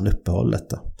matchen innan uppehållet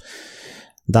då.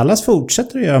 Dallas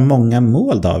fortsätter att göra många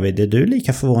mål, David. Är du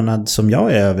lika förvånad som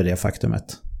jag är över det faktumet?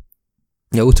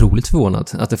 Jag är otroligt förvånad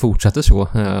att det fortsätter så,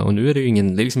 och nu är det ju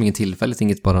det är liksom ingen tillfälligt,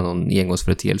 inget bara någon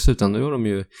engångsföreteelse, utan nu har de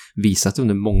ju visat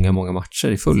under många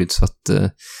matcher i följd, så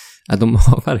att de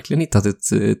har verkligen hittat ett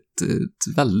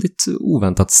väldigt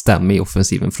oväntat stäm i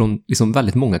offensiven från liksom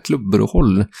väldigt många klubbar och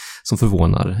håll som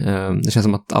förvånar. Det känns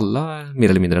som att alla mer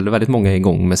eller mindre, eller väldigt många är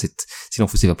igång med sin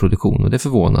offensiva produktion, och det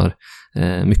förvånar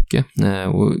mycket.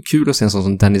 Och kul att se en sån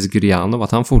som Dennis Gurianov,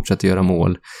 att han fortsätter göra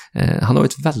mål. Han har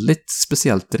ett väldigt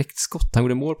speciellt direktskott. Han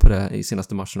gjorde mål på det i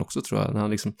senaste matchen också, tror jag. När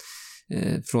han liksom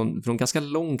från ganska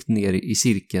långt ner i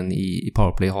cirkeln i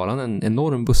powerplay har han en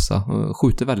enorm bussa och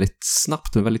skjuter väldigt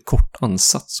snabbt med väldigt kort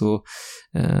ansats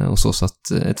och så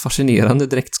att ett fascinerande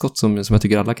direktskott som jag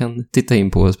tycker alla kan titta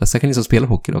in på, speciellt kan ni som spelar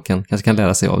hockey då kanske kan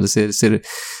lära sig av. Det ser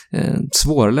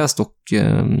svårläst och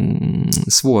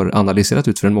svåranalyserat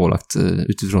ut för en målvakt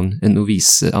utifrån en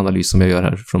novisanalys som jag gör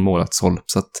här från målvaktshåll,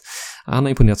 så att han har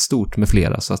imponerat stort med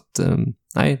flera, så att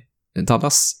nej,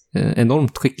 Dallas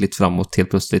enormt skickligt framåt helt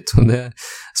plötsligt, och det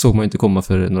såg man ju inte komma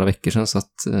för några veckor sedan, så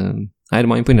att nej,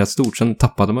 de har imponerat stort. Sen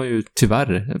tappade man ju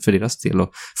tyvärr för deras del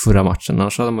och förra matchen,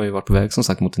 annars hade man ju varit på väg som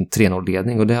sagt mot en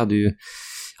 3-0-ledning, och det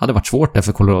hade varit svårt där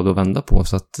för Colorado att vända på,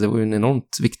 så att det var ju en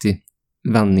enormt viktig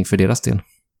vändning för deras del.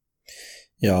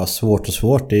 Ja, svårt och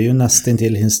svårt. Det är ju nästan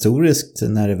till historiskt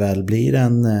när det väl blir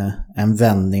en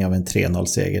vändning av en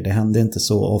 3-0-seger. Det händer inte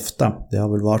så ofta. Det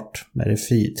har väl varit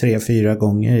 3-4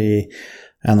 gånger i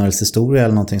NHLs historia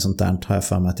eller någonting sånt där, har jag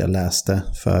för mig att jag läste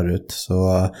förut.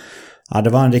 Så ja, det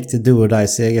var en riktig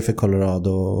do-or-die-seger för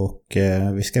Colorado, och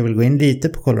vi ska väl gå in lite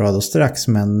på Colorado strax,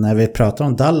 men när vi pratar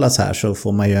om Dallas här så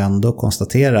får man ju ändå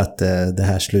konstatera att det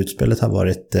här slutspelet har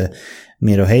varit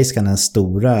Miro Heiskanens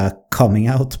stora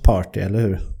coming out party, eller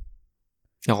hur?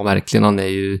 Ja, verkligen. Han är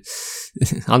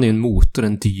ju en motor,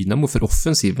 en dynamo för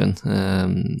offensiven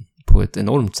på ett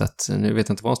enormt sätt. Nu vet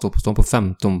jag inte vad han står på. Står han på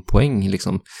 15 poäng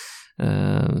liksom.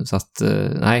 Så att,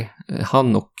 nej,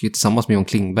 han och tillsammans med John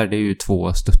Klingberg, det är ju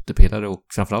två stöttepelare, och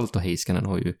framförallt då Heiskanen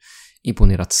har ju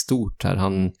imponerat stort här.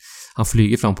 Han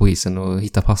flyger fram på isen och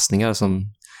hittar passningar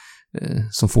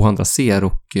som få andra ser,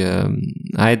 och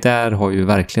nej, där har ju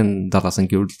verkligen Dallas en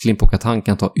guldklimp, och att han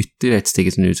kan ta ytterligare ett steg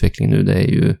i sin utveckling nu, det är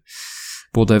ju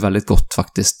båda är väldigt gott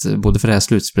faktiskt, både för det här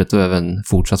slutspelet och även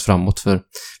fortsatt framåt för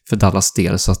Dallas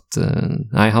del, så att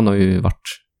nej, han har ju varit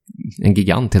en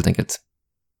gigant helt enkelt.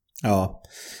 Ja,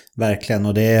 verkligen,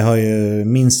 och det har ju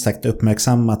minst sagt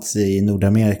uppmärksammats i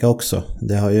Nordamerika också.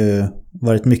 Det har ju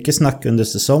varit mycket snack under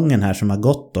säsongen här som har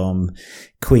gått om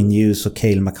Quinn Hughes och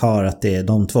Cale Makar, att det är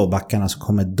de två backarna som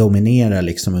kommer dominera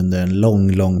liksom under en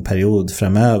lång period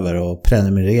framöver och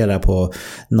prenumerera på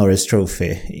Norris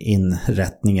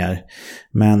Trophy-inrättningar.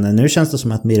 Men nu känns det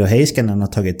som att Miro Heiskanen har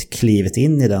tagit klivet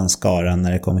in i den skaran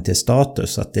när det kommer till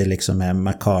status, att det liksom är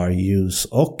Makar, Hughes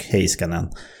och Heiskanen.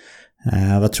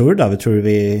 Vad tror du då? Tror du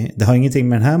det har ingenting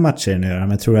med den här matchen att göra,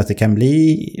 men tror du att det kan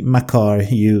bli Makar,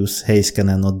 Hughes,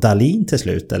 Heiskanen och Dahlin till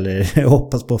slut, eller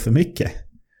hoppas på för mycket?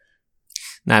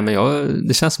 Nej, men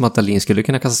det känns som att Dahlin skulle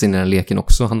kunna kastas in i den här leken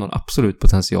också. Han har absolut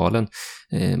potentialen.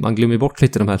 Man glömmer bort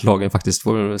lite de här lagen faktiskt,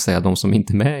 får jag säga, de som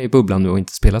inte är med i bubblan nu och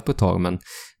inte spelat på ett tag, men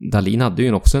Dahlin hade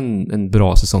ju också en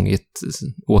bra säsong i ett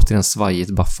återigen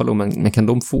svajigt Buffalo, men kan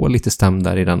de få lite stäm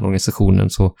där i den organisationen,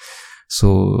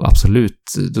 så absolut,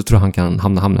 då tror jag han kan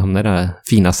hamna i det här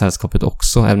fina sällskapet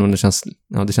också, även om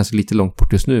det känns lite långt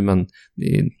bort just nu, men det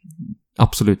är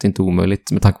absolut inte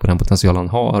omöjligt med tanke på den potential han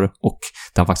har, och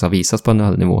den faktiskt har visats på en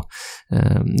hög nivå.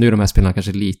 Nu är de här spelarna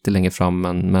kanske lite längre fram,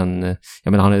 men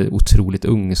jag menar, han är otroligt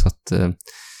ung, så att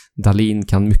Dahlin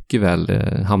kan mycket väl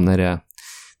hamna i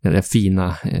den där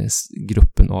fina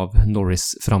gruppen av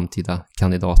Norris framtida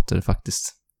kandidater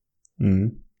faktiskt. Mm.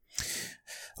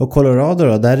 Och Colorado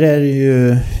då, där är det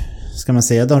ju, ska man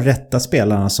säga, de rätta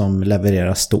spelarna som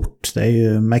levererar stort. Det är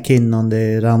ju McKinnon, det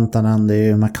är Rantanen, det är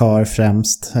ju Makar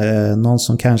främst. Någon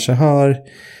som kanske har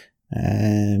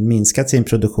minskat sin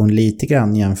produktion lite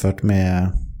grann jämfört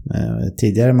med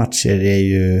tidigare matcher är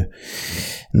ju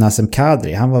Nazem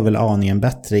Kadri. Han var väl aningen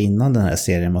bättre innan den här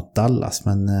serien mot Dallas,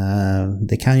 men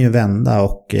det kan ju vända,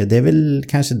 och det är väl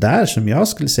kanske där som jag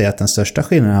skulle säga att den största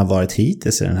skillnaden har varit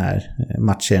hittills i den här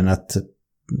matchen, att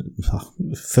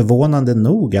förvånande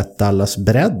nog att Dallas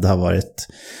bredd har varit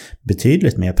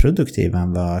betydligt mer produktiv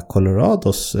än vad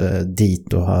Colorados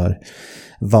dito har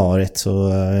varit, så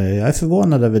jag är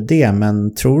förvånad över det.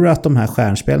 Men tror du att de här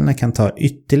stjärnspelarna kan ta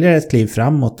ytterligare ett kliv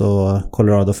framåt och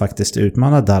Colorado faktiskt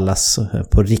utmanar Dallas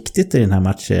på riktigt i den här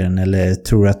matchen, eller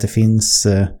tror du att det finns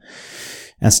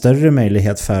en större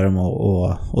möjlighet för dem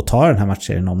att ta den här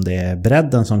matchen om det är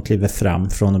bredden som kliver fram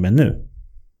från och med nu?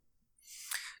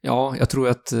 Ja, jag tror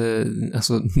att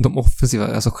alltså, de offensiva,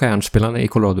 alltså stjärnspelarna i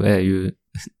Colorado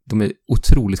de är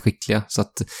otroligt skickliga, så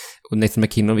att, och Nathan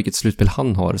McKinnon, vilket slutspel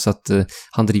han har, så att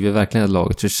han driver verkligen ett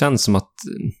laget. Så det känns som att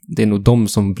det är nog de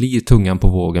som blir tungan på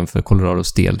vågen för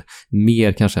Colorados del,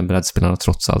 mer kanske än breddspelarna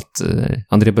trots allt.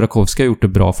 Andrei Burakovsky har gjort det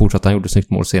bra, fortsatt, han gjorde ett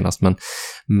snyggt mål senast,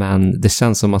 men det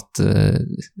känns som att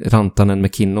Rantanen,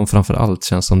 McKinnon framför allt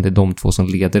känns som det är de två som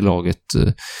leder laget,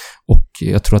 och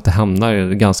jag tror att det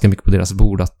hamnar ganska mycket på deras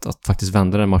bord att faktiskt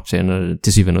vända den matchen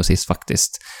till syvende och sist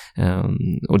faktiskt.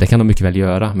 Och det kan de mycket väl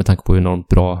göra med tanke på hur enormt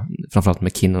bra framförallt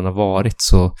McKinnon har varit,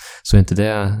 så är inte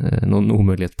det någon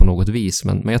omöjlighet på något vis,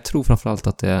 men jag tror framförallt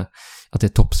att det är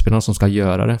toppspelarna som ska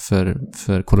göra det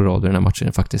för Colorado i den här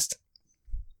matchen faktiskt.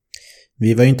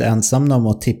 Vi var ju inte ensamma om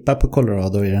att tippa på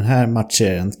Colorado i den här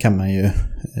matchen, kan man ju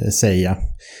säga.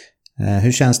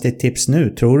 Hur känns ditt tips nu?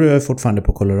 Tror du fortfarande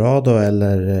på Colorado,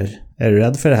 eller är du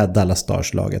rädd för det här Dallas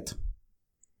Stars-laget?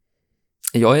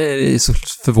 Jag är så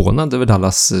förvånad över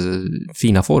Dallas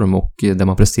fina form, och det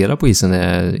man presterar på isen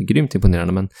är grymt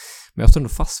imponerande, men jag står ändå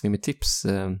fast vid mitt tips.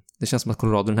 Det känns som att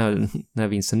Colorado, den här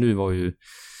vinsten nu var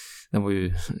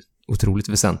ju otroligt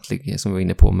väsentlig, som vi var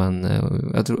inne på, men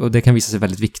jag tror, och det kan visa sig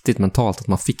väldigt viktigt mentalt att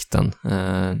man fick den.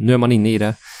 Nu är man inne i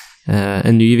det.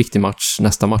 En ny viktig match,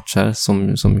 nästa match här,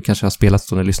 som kanske har spelats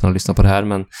då när lyssnar på det här,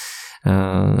 men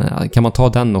kan man ta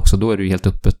den också, då är det ju helt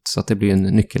öppet, så att det blir en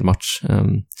nyckelmatch.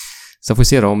 Så får vi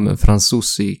se då om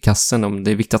Fransos i kassen, om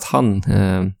det är viktigt att han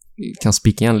kan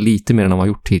spika igen lite mer än han har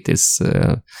gjort hittills.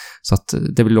 Så att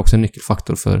det blir också en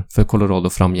nyckelfaktor för Colorado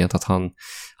framgent, att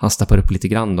han steppar upp lite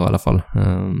grann då i alla fall.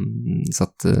 Så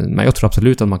att, men jag tror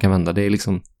absolut att man kan vända. Det är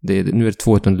liksom, nu är det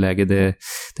 2-1 underläge. Det är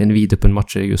en vidöppen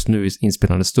match just nu i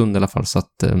inspelande stund i alla fall. Så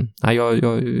att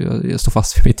jag står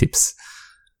fast vid mitt tips.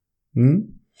 Mm.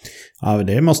 Ja,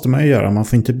 det måste man ju göra. Man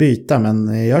får inte byta,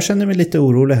 men jag känner mig lite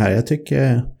orolig här. Jag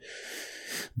tycker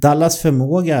Dallas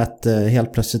förmåga att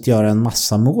helt plötsligt göra en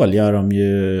massa mål gör dem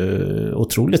ju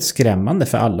otroligt skrämmande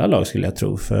för alla lag, skulle jag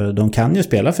tro. För de kan ju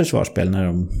spela försvarsspel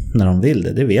när de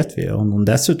vill det vet vi. Om de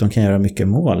dessutom kan göra mycket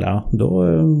mål, ja, då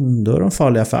är de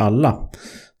farliga för alla.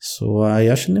 Så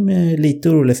jag känner mig lite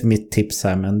orolig för mitt tips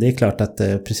här, men det är klart att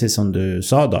precis som du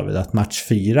sa, David, att match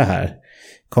 4 här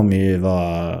kommer ju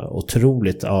vara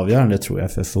otroligt avgörande, tror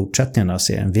jag, för fortsättningen av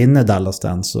serien. Vinner Dallas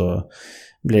den så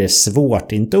blir det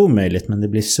svårt, inte omöjligt, men det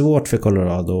blir svårt för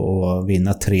Colorado att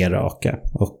vinna 3 raka.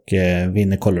 Och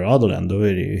vinner Colorado den, då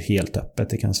är det ju helt öppet.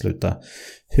 Det kan sluta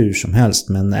hur som helst.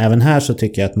 Men även här så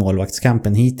tycker jag att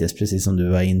målvaktskampen hittills, precis som du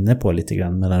var inne på lite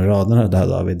grann mellan raderna där,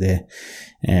 David, det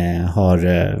har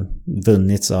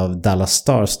vunnits av Dallas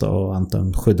Stars då, och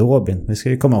Anton Khudobin. Vi ska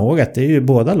ju komma ihåg att det är ju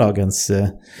båda lagens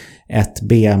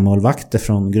 1B-målvakter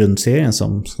från grundserien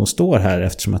som står här,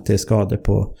 eftersom att det är skador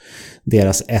på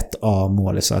deras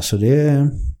 1A-målisar. Så det,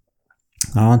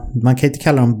 ja, man kan inte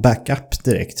kalla dem backup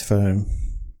direkt,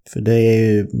 för det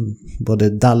är ju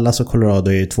både Dallas och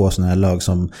Colorado är ju 2 sådana här lag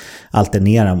som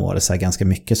alternerar målisar ganska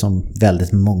mycket, som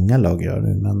väldigt många lag gör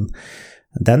nu. Men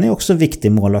den är också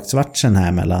viktig, målvaktsmatchen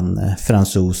här mellan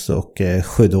Franzos och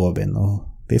Khudobin, och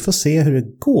vi får se hur det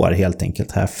går helt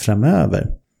enkelt här framöver.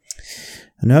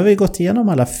 Nu har vi gått igenom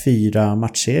alla 4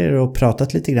 matcher och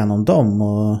pratat lite grann om dem,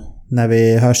 och när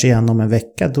vi hörs igen om en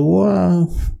vecka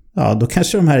då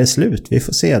kanske de här är slut. Vi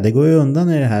får se, det går ju undan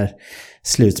i det här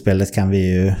slutspelet,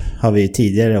 har vi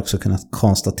tidigare också kunnat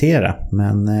konstatera.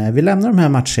 Men vi lämnar de här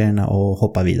matcherna och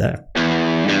hoppar vidare.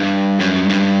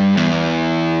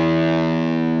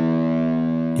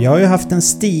 Jag har ju haft en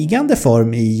stigande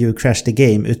form i You Crash the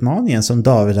Game-utmaningen som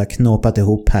David har knåpat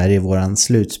ihop här i våran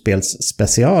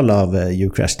slutspelsspecial av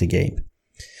You Crash the Game.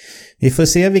 Vi får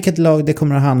se vilket lag det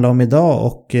kommer att handla om idag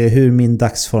och hur min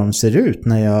dagsform ser ut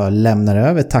när jag lämnar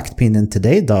över taktpinnen till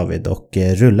dig, David, och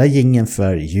rullar jingeln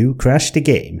för You Crash the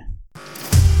Game.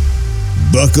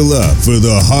 Buckle up for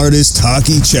the hardest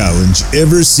hockey challenge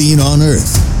ever seen on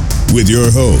Earth with your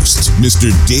host, Mr.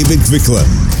 David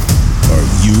Quicklund. Are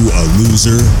you a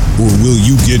loser, or will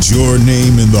you get your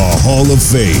name in the Hall of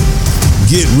Fame?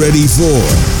 Get ready for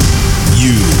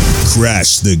You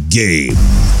Crash the Game.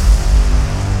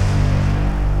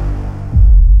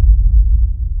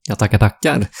 Ja,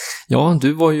 tackar. Ja,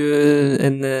 du var ju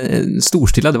en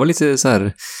storstilla. Det var lite så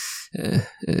här,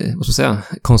 vad ska jag säga,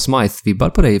 Conn Smythe-vibbar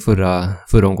på dig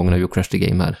förra omgången av You Crash the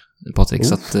Game här, Patrik.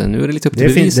 Så att nu är det lite upp till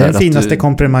bevis här. Det är den finaste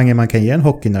komplimangen man kan ge en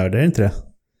hockeynörd, är det inte det?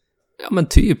 Ja, men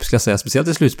typ, ska jag säga. Speciellt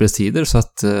i slutspelstider. Så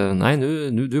att, nej,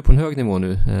 nu du är på en hög nivå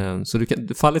nu. Så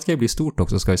fallet kan ju bli stort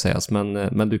också, ska ju sägas.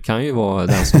 Men du kan ju vara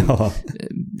den som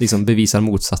liksom bevisar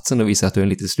motsatsen och visar att du är en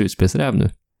liten slutspelsräv nu.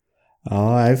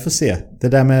 Ja, vi får se. Det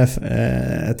där med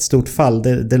ett stort fall,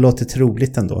 det låter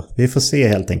troligt ändå. Vi får se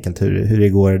helt enkelt hur det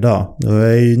går idag. Och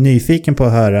jag är ju nyfiken på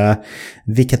att höra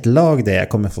vilket lag det är jag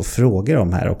kommer få frågor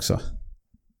om här också.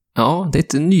 Ja, det är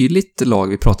ett nyligt lag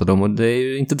vi pratade om, och det är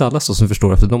ju inte Dallas då som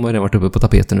förstår, för de har ju redan varit uppe på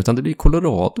tapeten, utan det blir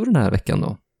Colorado den här veckan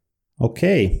då.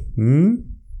 Okej.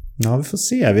 Ja, vi får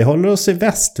se. Vi håller oss i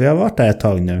väst. Vi har varit där ett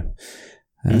tag nu.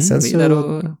 Sen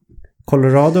så...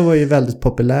 Colorado var ju väldigt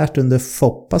populärt under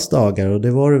Foppas dagar, och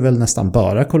det var det väl nästan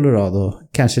bara Colorado,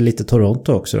 kanske lite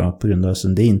Toronto också då, på grund av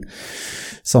Sundin,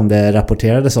 som det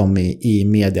rapporterades om i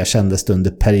media, kändes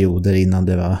under perioder innan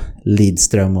det var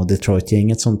Lidström och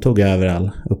Detroit-gänget som tog över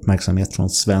all uppmärksamhet från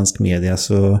svensk media.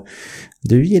 Så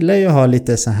du gillar ju att ha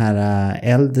lite så här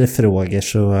äldre frågor,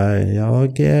 så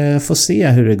jag får se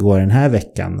hur det går den här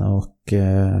veckan. Och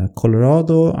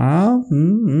Colorado,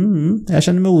 jag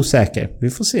känner mig osäker. Vi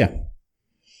får se.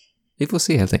 Vi får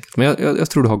se helt enkelt. Men jag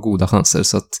tror du har goda chanser,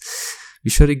 så att vi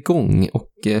kör igång.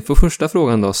 Och för första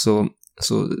frågan då så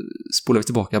spolar vi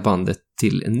tillbaka bandet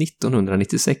till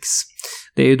 1996.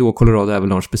 Det är ju då Colorado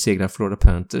Avalanche besegrar Florida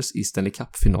Panthers i Stanley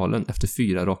Cup-finalen efter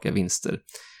 4 raka vinster.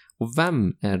 Och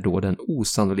vem är då den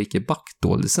osannolika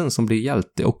backdåldelsen som blir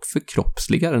hjälte och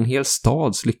förkroppsligar en hel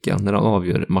stads lycka när han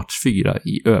avgör match 4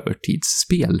 i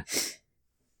övertidsspel?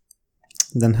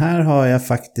 Den här har jag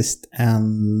faktiskt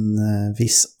en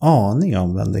viss aning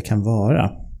om vem det kan vara.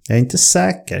 Jag är inte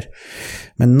säker.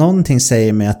 Men någonting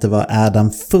säger mig att det var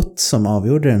Adam Foote som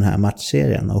avgjorde den här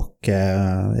matchserien. Och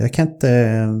jag kan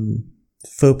inte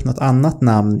få upp något annat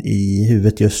namn i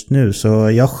huvudet just nu.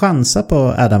 Så jag chansar på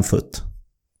Adam Foote.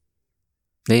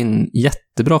 Det är en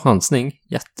jättebra chansning.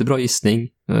 Jättebra gissning.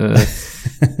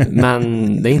 Men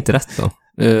det är inte rätt då.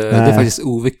 Det är faktiskt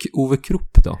Ove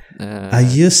Krupp då. Ja,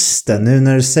 just det. Nu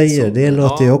när du säger så, det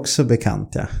låter ju också bekant,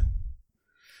 ja.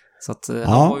 Så att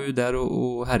han var ju där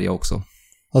och härja också.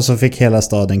 Och så fick hela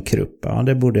staden krupp. Ja,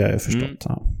 det borde jag ju förstått.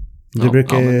 Ja. Du Ja,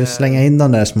 brukar ju men slänga in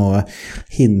de där små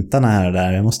hintarna här och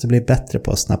där. Jag måste bli bättre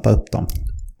på att snappa upp dem.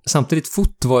 Samtidigt,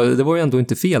 det var ju ändå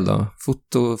inte fel då.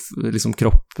 Fot och liksom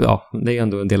kropp, ja, det är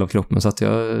ändå en del av kroppen. Så att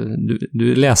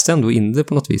du läste ändå in det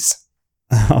på något vis.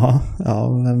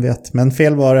 Ja, vem vet. Men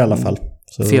fel var det i alla fall.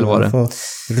 Så fel var det. Jag får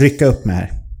rycka upp med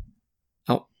här.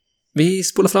 Ja. Vi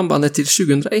spolar fram bandet till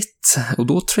 2001 och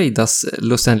då tradas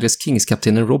Los Angeles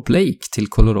Kings-kaptenen Rob Blake till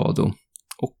Colorado.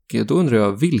 Och då undrar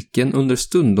jag, vilken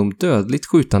understundom dödligt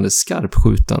skjutande,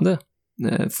 skarpskjutande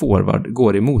forward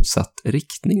går i motsatt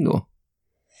riktning då?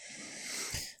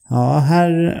 Ja, här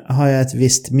har jag ett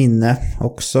visst minne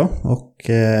också. Och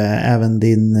även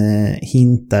din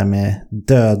hint där med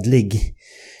dödlig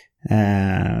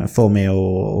får mig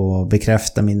att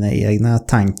bekräfta mina egna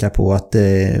tankar på att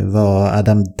det var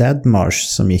Adam Deadmarsh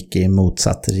som gick i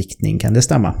motsatt riktning. Kan det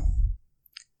stämma?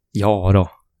 Ja då,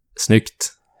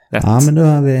 snyggt. Rätt. Ja, men då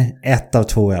har vi 1 av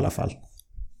 2 i alla fall.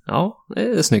 Ja, det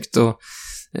är snyggt. Och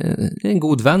en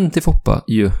god vän till Foppa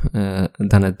ju,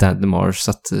 den är Deadmarsh.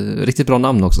 Så att, riktigt bra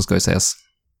namn också ska ju sägas.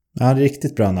 Ja, det är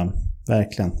riktigt bra namn.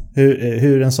 Verkligen.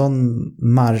 Hur en sån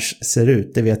marsch ser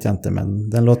ut, det vet jag inte. Men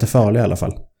den låter farlig i alla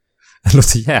fall. Det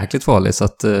låter jäkligt farligt. Så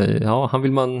att, ja, han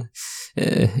vill man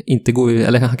inte gå i,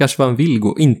 eller han kanske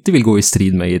inte vill gå i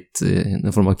strid med i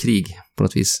en form av krig på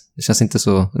något vis. Det känns inte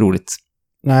så roligt.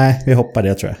 Nej, vi hoppar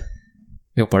det tror jag.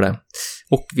 Vi hoppar det.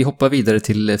 Och vi hoppar vidare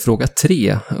till fråga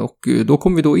 3. Och då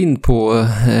kommer vi då in på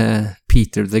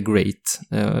Peter the Great.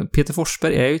 Peter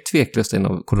Forsberg är ju tveklöst en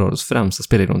av Colorados främsta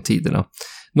spelare genom tiderna.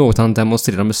 Något han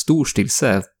demonstrerar med stor stil,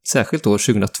 särskilt år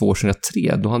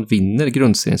 2002-2003 då han vinner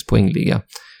grundseriens poängliga.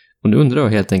 Och nu undrar jag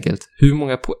helt enkelt, hur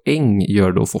många poäng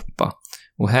gör då Foppa?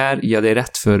 Och här ger det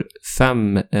rätt för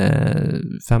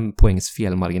 5 poängs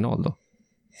felmarginal då.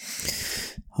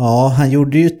 Ja, han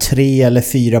gjorde ju 3 eller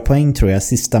 4 poäng tror jag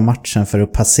sista matchen för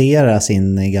att passera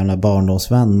sin gamla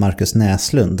barndomsvän Marcus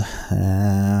Näslund.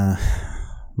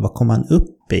 Vad kom han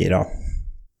upp i då?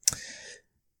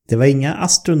 Det var inga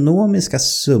astronomiska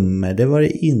summor, det var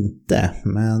det inte.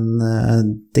 Men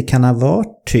det kan ha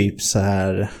varit typ så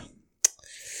här...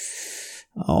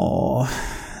 Ja,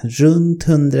 runt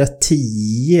 110.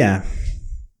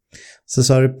 Så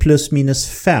sa du plus minus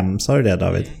 5, sa du det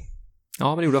David? Ja,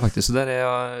 men det gjorde jag faktiskt. Så där är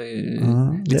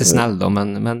jag lite snäll då,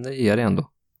 men det ger det ändå.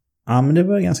 Ja, men det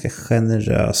var ganska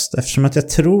generöst. Eftersom att jag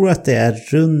tror att det är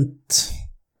runt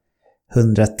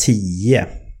 110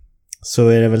 så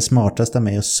är det väl smartast av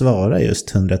mig att svara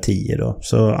just 110 då.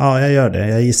 Så ja, jag gör det.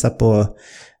 Jag gissar på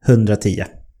 110.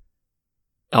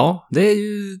 Ja, det är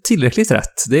ju tillräckligt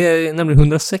rätt. Det är nämligen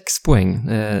 106 poäng.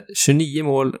 29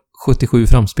 mål, 77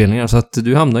 framspelningar. Så att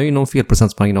du hamnar ju i någon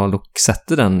felprocentsmarginal och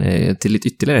sätter den till lite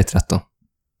ytterligare ett rätt då.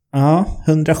 Ja,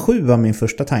 107 var min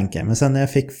första tanke. Men sen när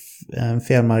jag fick en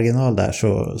felmarginal där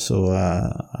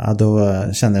ja, då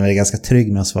kände jag mig ganska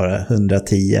trygg med att svara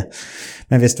 110.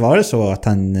 Men visst var det så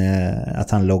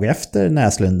att han låg efter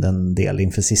Näslund en del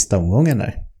inför sista omgången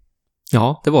där?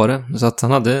 Ja, det var det. Så att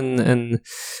han hade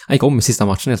han gick om i sista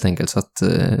matchen helt enkelt. Så att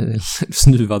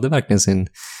snuvade verkligen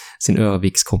sin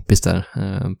Övikskompis där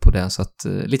på det. Så att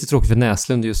lite tråkigt för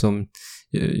Näslund ju som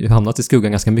ju hamnat i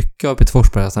skuggan ganska mycket av Peter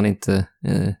Forsberg att han inte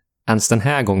ens den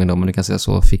här gången då, men du kan säga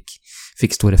så,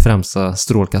 fick stå i det främsta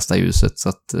strålkastarljuset. Så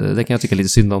att det kan jag tycka lite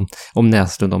synd om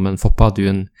Näslund då, men Foppa hade ju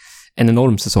en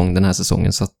enorm säsong den här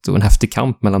säsongen, så att, och en häftig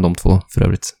kamp mellan de två för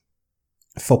övrigt.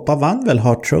 Foppa vann väl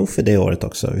Hart Trophy det året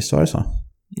också, visst var det så?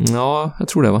 Ja, jag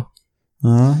tror det va.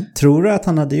 Ja, tror du att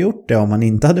han hade gjort det om han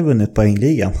inte hade vunnit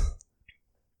poängligan?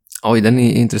 Oj, den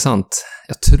är intressant.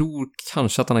 Jag tror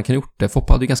kanske att han kan gjort det.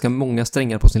 Foppa hade ju ganska många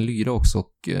strängar på sin lyra också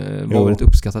och var väldigt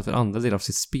uppskattad för andra delar av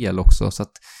sitt spel också. Så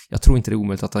att jag tror inte det är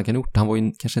omöjligt att han kan gjort det. Han var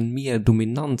ju kanske en mer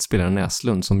dominant spelare än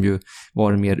Näslund som ju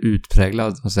var en mer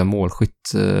utpräglad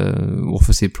målskytt,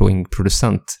 offensiv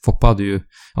poängproducent. Foppa hade ju,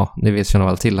 ja, det vet jag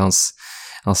väl till,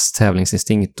 hans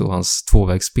tävlingsinstinkt och hans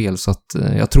tvåvägsspel. Så att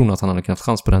jag tror nog att han hade kunnat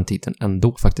chans på den tiden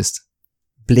ändå faktiskt.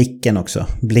 Blicken också,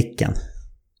 blicken.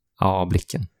 Ja,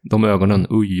 blicken. De ögonen,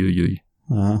 oj.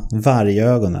 Ja,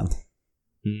 vargögonen.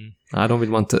 Nej, de vill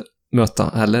man inte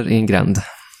möta heller i en gränd.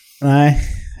 Nej,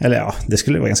 eller ja, det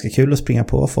skulle vara ganska kul att springa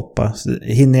på Foppa.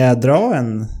 Hinner jag dra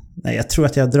en... Nej, jag tror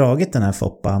att jag har dragit den här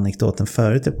Foppa-anekdoten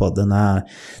förut i podden när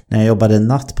jag jobbade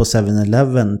natt på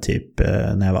 7-Eleven typ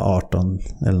när jag var 18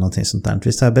 eller någonting sånt där.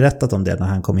 Visst har jag berättat om det när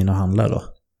han kom in och handlade då?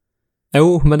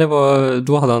 Jo, men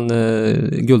då hade han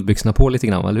guldbyxorna på lite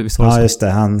grann, eller visst var det så? Ja, just det.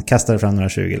 Han kastade fram några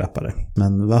 20-lappar.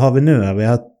 Men vad har vi nu? Vi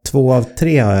har 2 av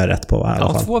 3 har jag rätt på i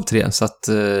alla fall. Ja, 2 av 3. Så att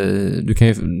du kan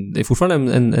ju, det är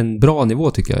fortfarande en bra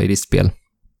nivå tycker jag i ditt spel.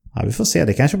 Ja, vi får se.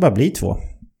 Det kanske bara blir 2.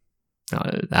 Ja,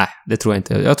 nej, det tror jag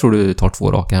inte. Jag tror du tar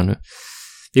 2 raka här nu.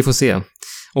 Vi får se.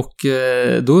 Och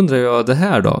då undrar jag det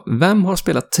här då. Vem har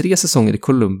spelat 3 säsonger i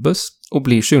Columbus och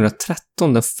blir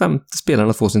 2013 den 5:e spelaren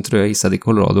att få sin tröja hissad i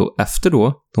Colorado efter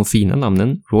då de fina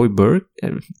namnen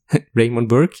Raymond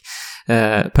Burke,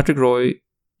 Patrick Roy,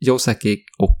 Joe Sakic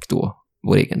och då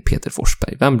vår egen Peter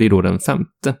Forsberg. Vem blir då den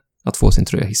 5:e att få sin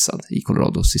tröja hissad i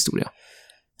Colorados historia?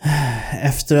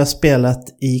 Efter att ha spelat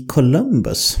i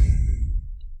Columbus?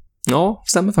 Ja,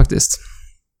 stämmer faktiskt.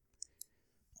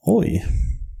 Oj.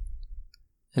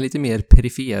 En lite mer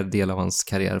perifer del av hans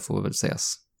karriär får väl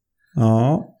sägas.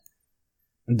 Ja.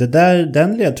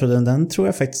 Den ledtråden, den tror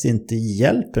jag faktiskt inte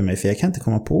hjälper mig, för jag kan inte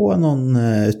komma på någon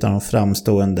utan de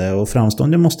framstående. Och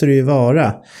framstående måste det ju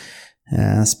vara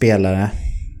spelare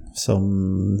som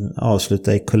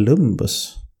avslutar i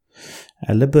Columbus.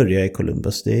 Eller börjar i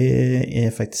Columbus. Det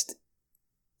är faktiskt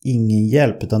ingen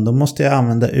hjälp, utan då måste jag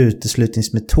använda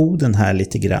uteslutningsmetoden här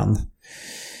lite grann.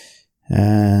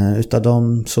 Utav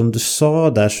de som du sa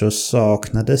där så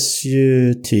saknades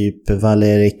ju typ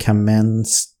Valeri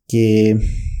Kamensky,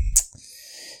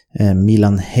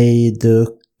 Milan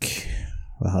Hejduk,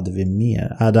 vad hade vi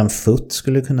mer? Adam Foote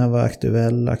skulle kunna vara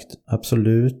aktuell,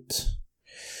 absolut.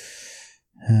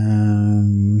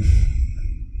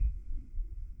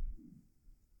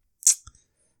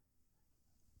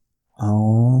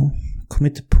 Ja, kom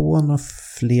inte på några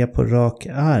fler på rak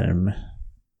arm.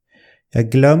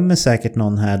 Jag glömmer säkert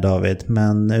någon här, David,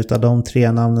 men utav de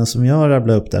 3 namnen som jag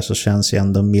rabblar upp där så känns ju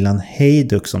ändå Milan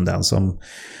Hejduk som den som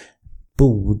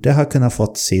borde ha kunnat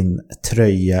fått sin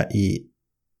tröja i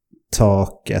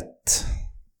taket.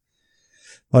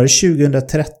 Var det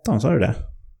 2013, sa du det?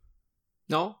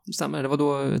 Ja, det stämmer. Det var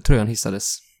då tröjan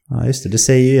hissades. Ja, just det. Det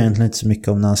säger ju egentligen inte så mycket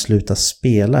om när han slutar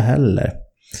spela heller.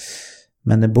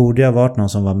 Men det borde ju ha varit någon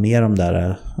som var med de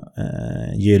där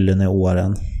gyllene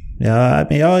åren. Ja,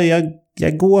 men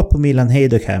jag går på Milan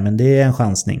Hejduk här, men det är en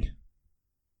chansning.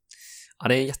 Ja,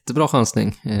 det är en jättebra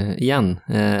chansning. Igen.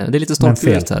 Det är lite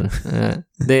stolpe ut här.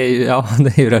 Det är ju, ja,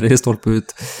 det är ju det är stolpe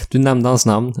ut. Du nämnde hans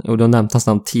namn, och du har nämnt hans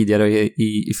namn tidigare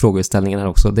i frågeställningen här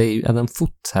också. Det är ju Adam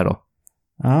Foote här då.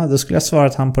 Ja, då skulle jag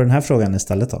svarat han på den här frågan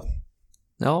istället då.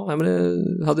 Ja, men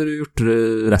det hade du gjort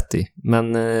rätt i.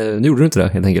 Men nu gjorde du inte det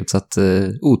helt enkelt, så att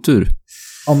otur.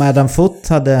 Om Adam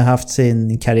Foote hade haft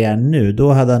sin karriär nu,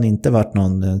 då hade han inte varit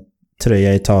någon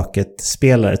tröja i taket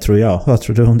spelare, tror jag. Vad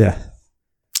tror du om det?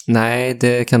 Nej,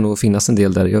 det kan nog finnas en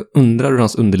del där. Jag undrar hur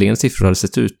hans underliggande siffror hade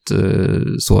sett ut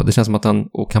så. Det känns som att han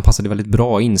passade väldigt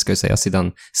bra in, ska jag säga, i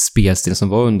den spelstil som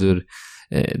var under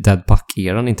Dead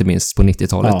Puck-eran, inte minst på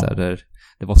 90-talet, ja. Där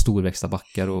det var storväxta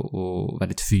backar och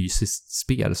väldigt fysiskt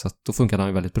spel, så att då funkade han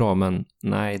ju väldigt bra. Men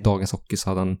nej, dagens hockey så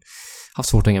hade han haft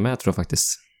svårt att hänga med, tror jag faktiskt.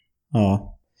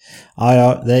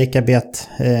 Ja, det gick jag bet.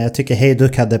 Jag tycker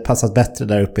Hejduk hade passat bättre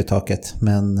där uppe i taket.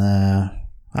 Men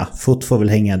Fot får väl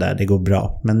hänga där, det går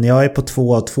bra. Men jag är på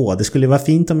 2 av 2. Det skulle vara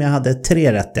fint om jag hade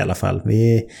 3 rätt i alla fall.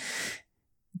 Vi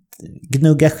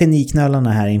gnuggar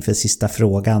geniknölarna här inför sista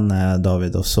frågan,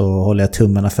 David. Och så håller jag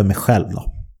tummarna för mig själv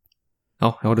då.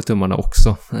 Ja, jag håller tummarna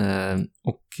också.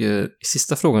 I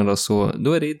sista frågan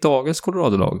då är det i dagens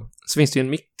Colorado-lag. Så finns det ju en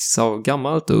mix av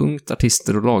gammalt och ungt,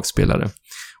 artister och lagspelare.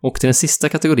 Och till den sista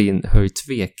kategorin hör ju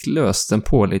tveklöst den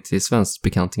pålitlige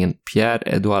svenskbekantingen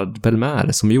Pierre-Edouard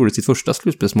Bellemare, som gjorde sitt första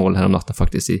slutspelsmål här om natten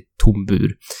faktiskt i tom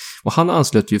bur. Och han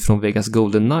anslöt ju från Vegas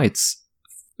Golden Knights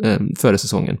före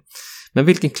säsongen. Men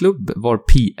vilken klubb var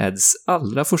P-Eds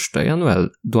allra första i NHL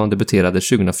då han debuterade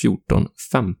 2014-15?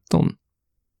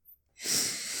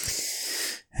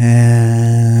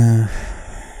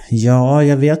 Ja,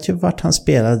 jag vet ju vart han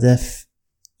spelade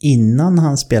innan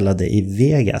han spelade i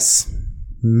Vegas.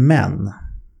 Men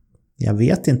jag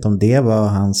vet inte om det var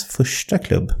hans första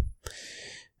klubb.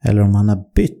 Eller om han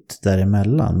har bytt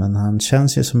däremellan. Men han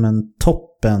känns ju som en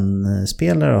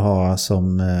toppenspelare att ha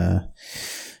som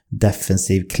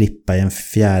defensiv klippa i en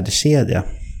fjärde kedja.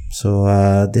 Så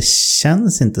det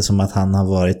känns inte som att han har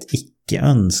varit icke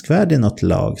önskvärd i något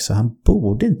lag. Så han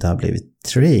borde inte ha blivit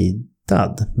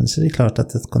tradad. Men så är det klart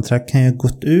att ett kontrakt kan ju ha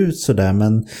gått ut sådär.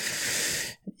 Men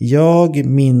jag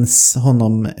minns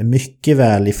honom mycket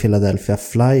väl i Philadelphia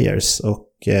Flyers. Och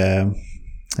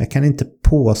jag kan inte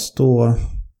påstå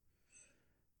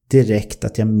direkt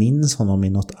att jag minns honom i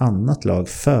något annat lag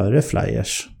före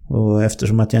Flyers. Och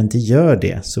eftersom att jag inte gör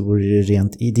det så vore det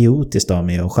rent idiotiskt av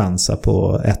mig att chansa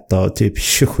på ett av typ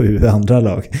 27 andra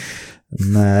lag.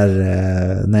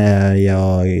 När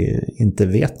jag inte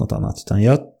vet något annat. Utan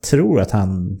jag tror att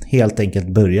han helt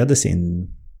enkelt började sin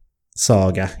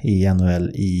saga i NHL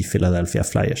i Philadelphia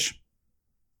Flyers.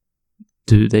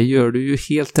 Du, det gör du ju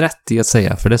helt rätt i att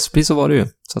säga. För det så var det ju.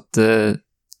 Så att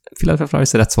Philadelphia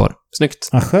Flyers är rätt svar. Snyggt.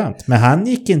 Ja, skönt. Men han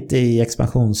gick inte i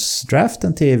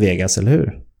expansionsdraften till Vegas, eller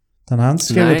hur? Han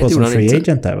skrev på som free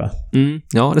agent där, va?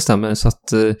 Ja, det stämmer. Så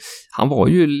att han var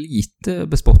ju lite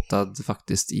bespottad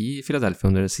faktiskt i Philadelphia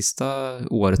under det sista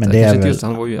året. Men det är väl...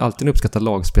 han var ju alltid en uppskattad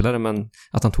lagspelare, men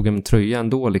att han tog en tröja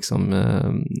ändå liksom,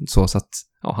 så att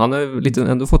ja, han har lite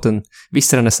ändå fått en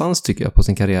viss renässans tycker jag på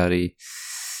sin karriär i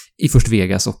först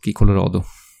Vegas och i Colorado.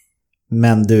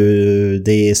 Men du,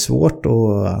 det är svårt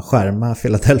att skärma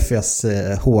Philadelphias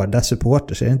hårda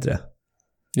supporters, är det inte det?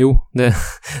 Jo, det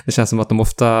känns som att de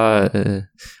ofta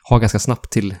har ganska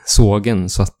snabbt till sågen,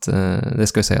 så att det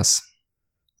ska ju sägas.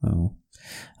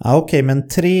 Ja, okej, men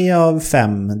 3 av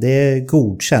 5, det är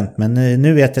godkänt. Men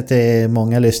nu vet jag att det är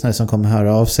många lyssnare som kommer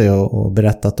höra av sig och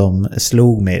berätta att de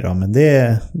slog mig då. Men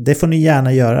det får ni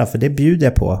gärna göra, för det bjuder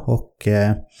jag på. Och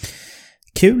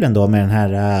kul ändå med den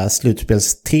här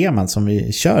slutspelsteman som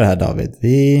vi kör här, David.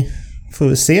 Vi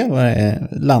får se vad det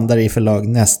landar i för lag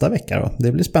nästa vecka då.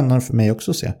 Det blir spännande för mig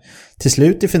också att se. Till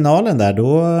slut i finalen där,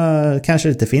 då kanske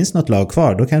det inte finns något lag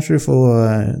kvar. Då kanske du får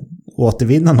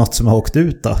återvinna något som har åkt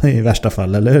ut då, i värsta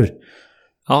fall, eller hur?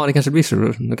 Ja, det kanske blir så.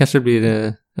 Då kanske det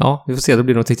blir, ja, vi får se, det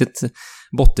blir något riktigt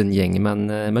bottengäng. Men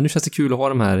nu känns det kul att ha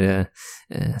de här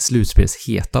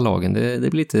slutspelsheta lagen.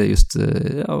 Det blir lite just,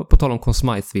 på tal om Conn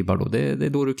Smythe-vibbar då. Det är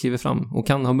då du kliver fram och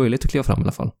kan ha möjlighet att kliva fram i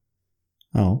alla fall.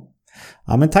 Ja.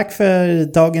 Ja, men tack för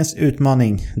dagens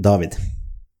utmaning, David.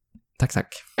 Tack.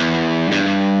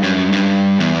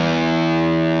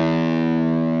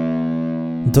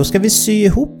 Då ska vi sy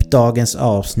ihop dagens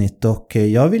avsnitt och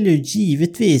jag vill ju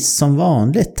givetvis som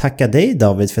vanligt tacka dig,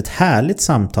 David, för ett härligt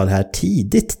samtal här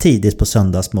tidigt på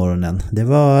söndagsmorgonen. Det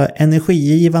var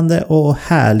energigivande och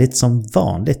härligt som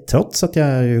vanligt, trots att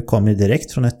jag ju kommer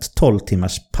direkt från ett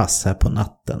 12-timmars pass här på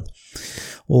natten.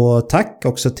 Och tack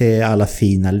också till alla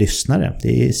fina lyssnare.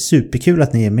 Det är superkul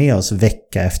att ni är med oss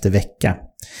vecka efter vecka.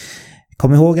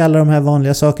 Kom ihåg alla de här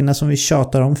vanliga sakerna som vi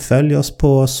tjatar om. Följ oss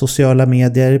på sociala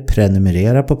medier,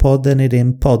 prenumerera på podden i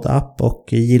din poddapp och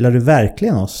gillar du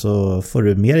verkligen oss så får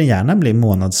du mer än gärna bli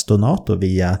månadsdonator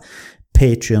via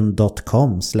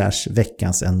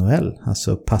patreon.com/veckansNHL,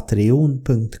 alltså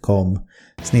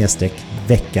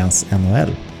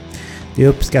patreon.com/veckansNHL. Det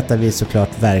uppskattar vi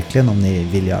såklart verkligen om ni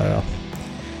vill göra.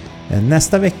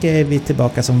 Nästa vecka är vi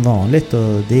tillbaka som vanligt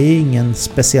och det är ingen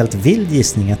speciellt vild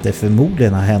gissning att det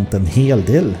förmodligen har hänt en hel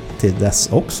del till dess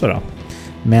också då.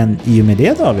 Men i och med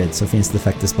det, David, så finns det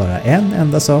faktiskt bara en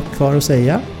enda sak kvar att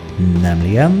säga,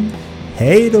 nämligen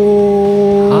hej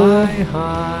då! Hej!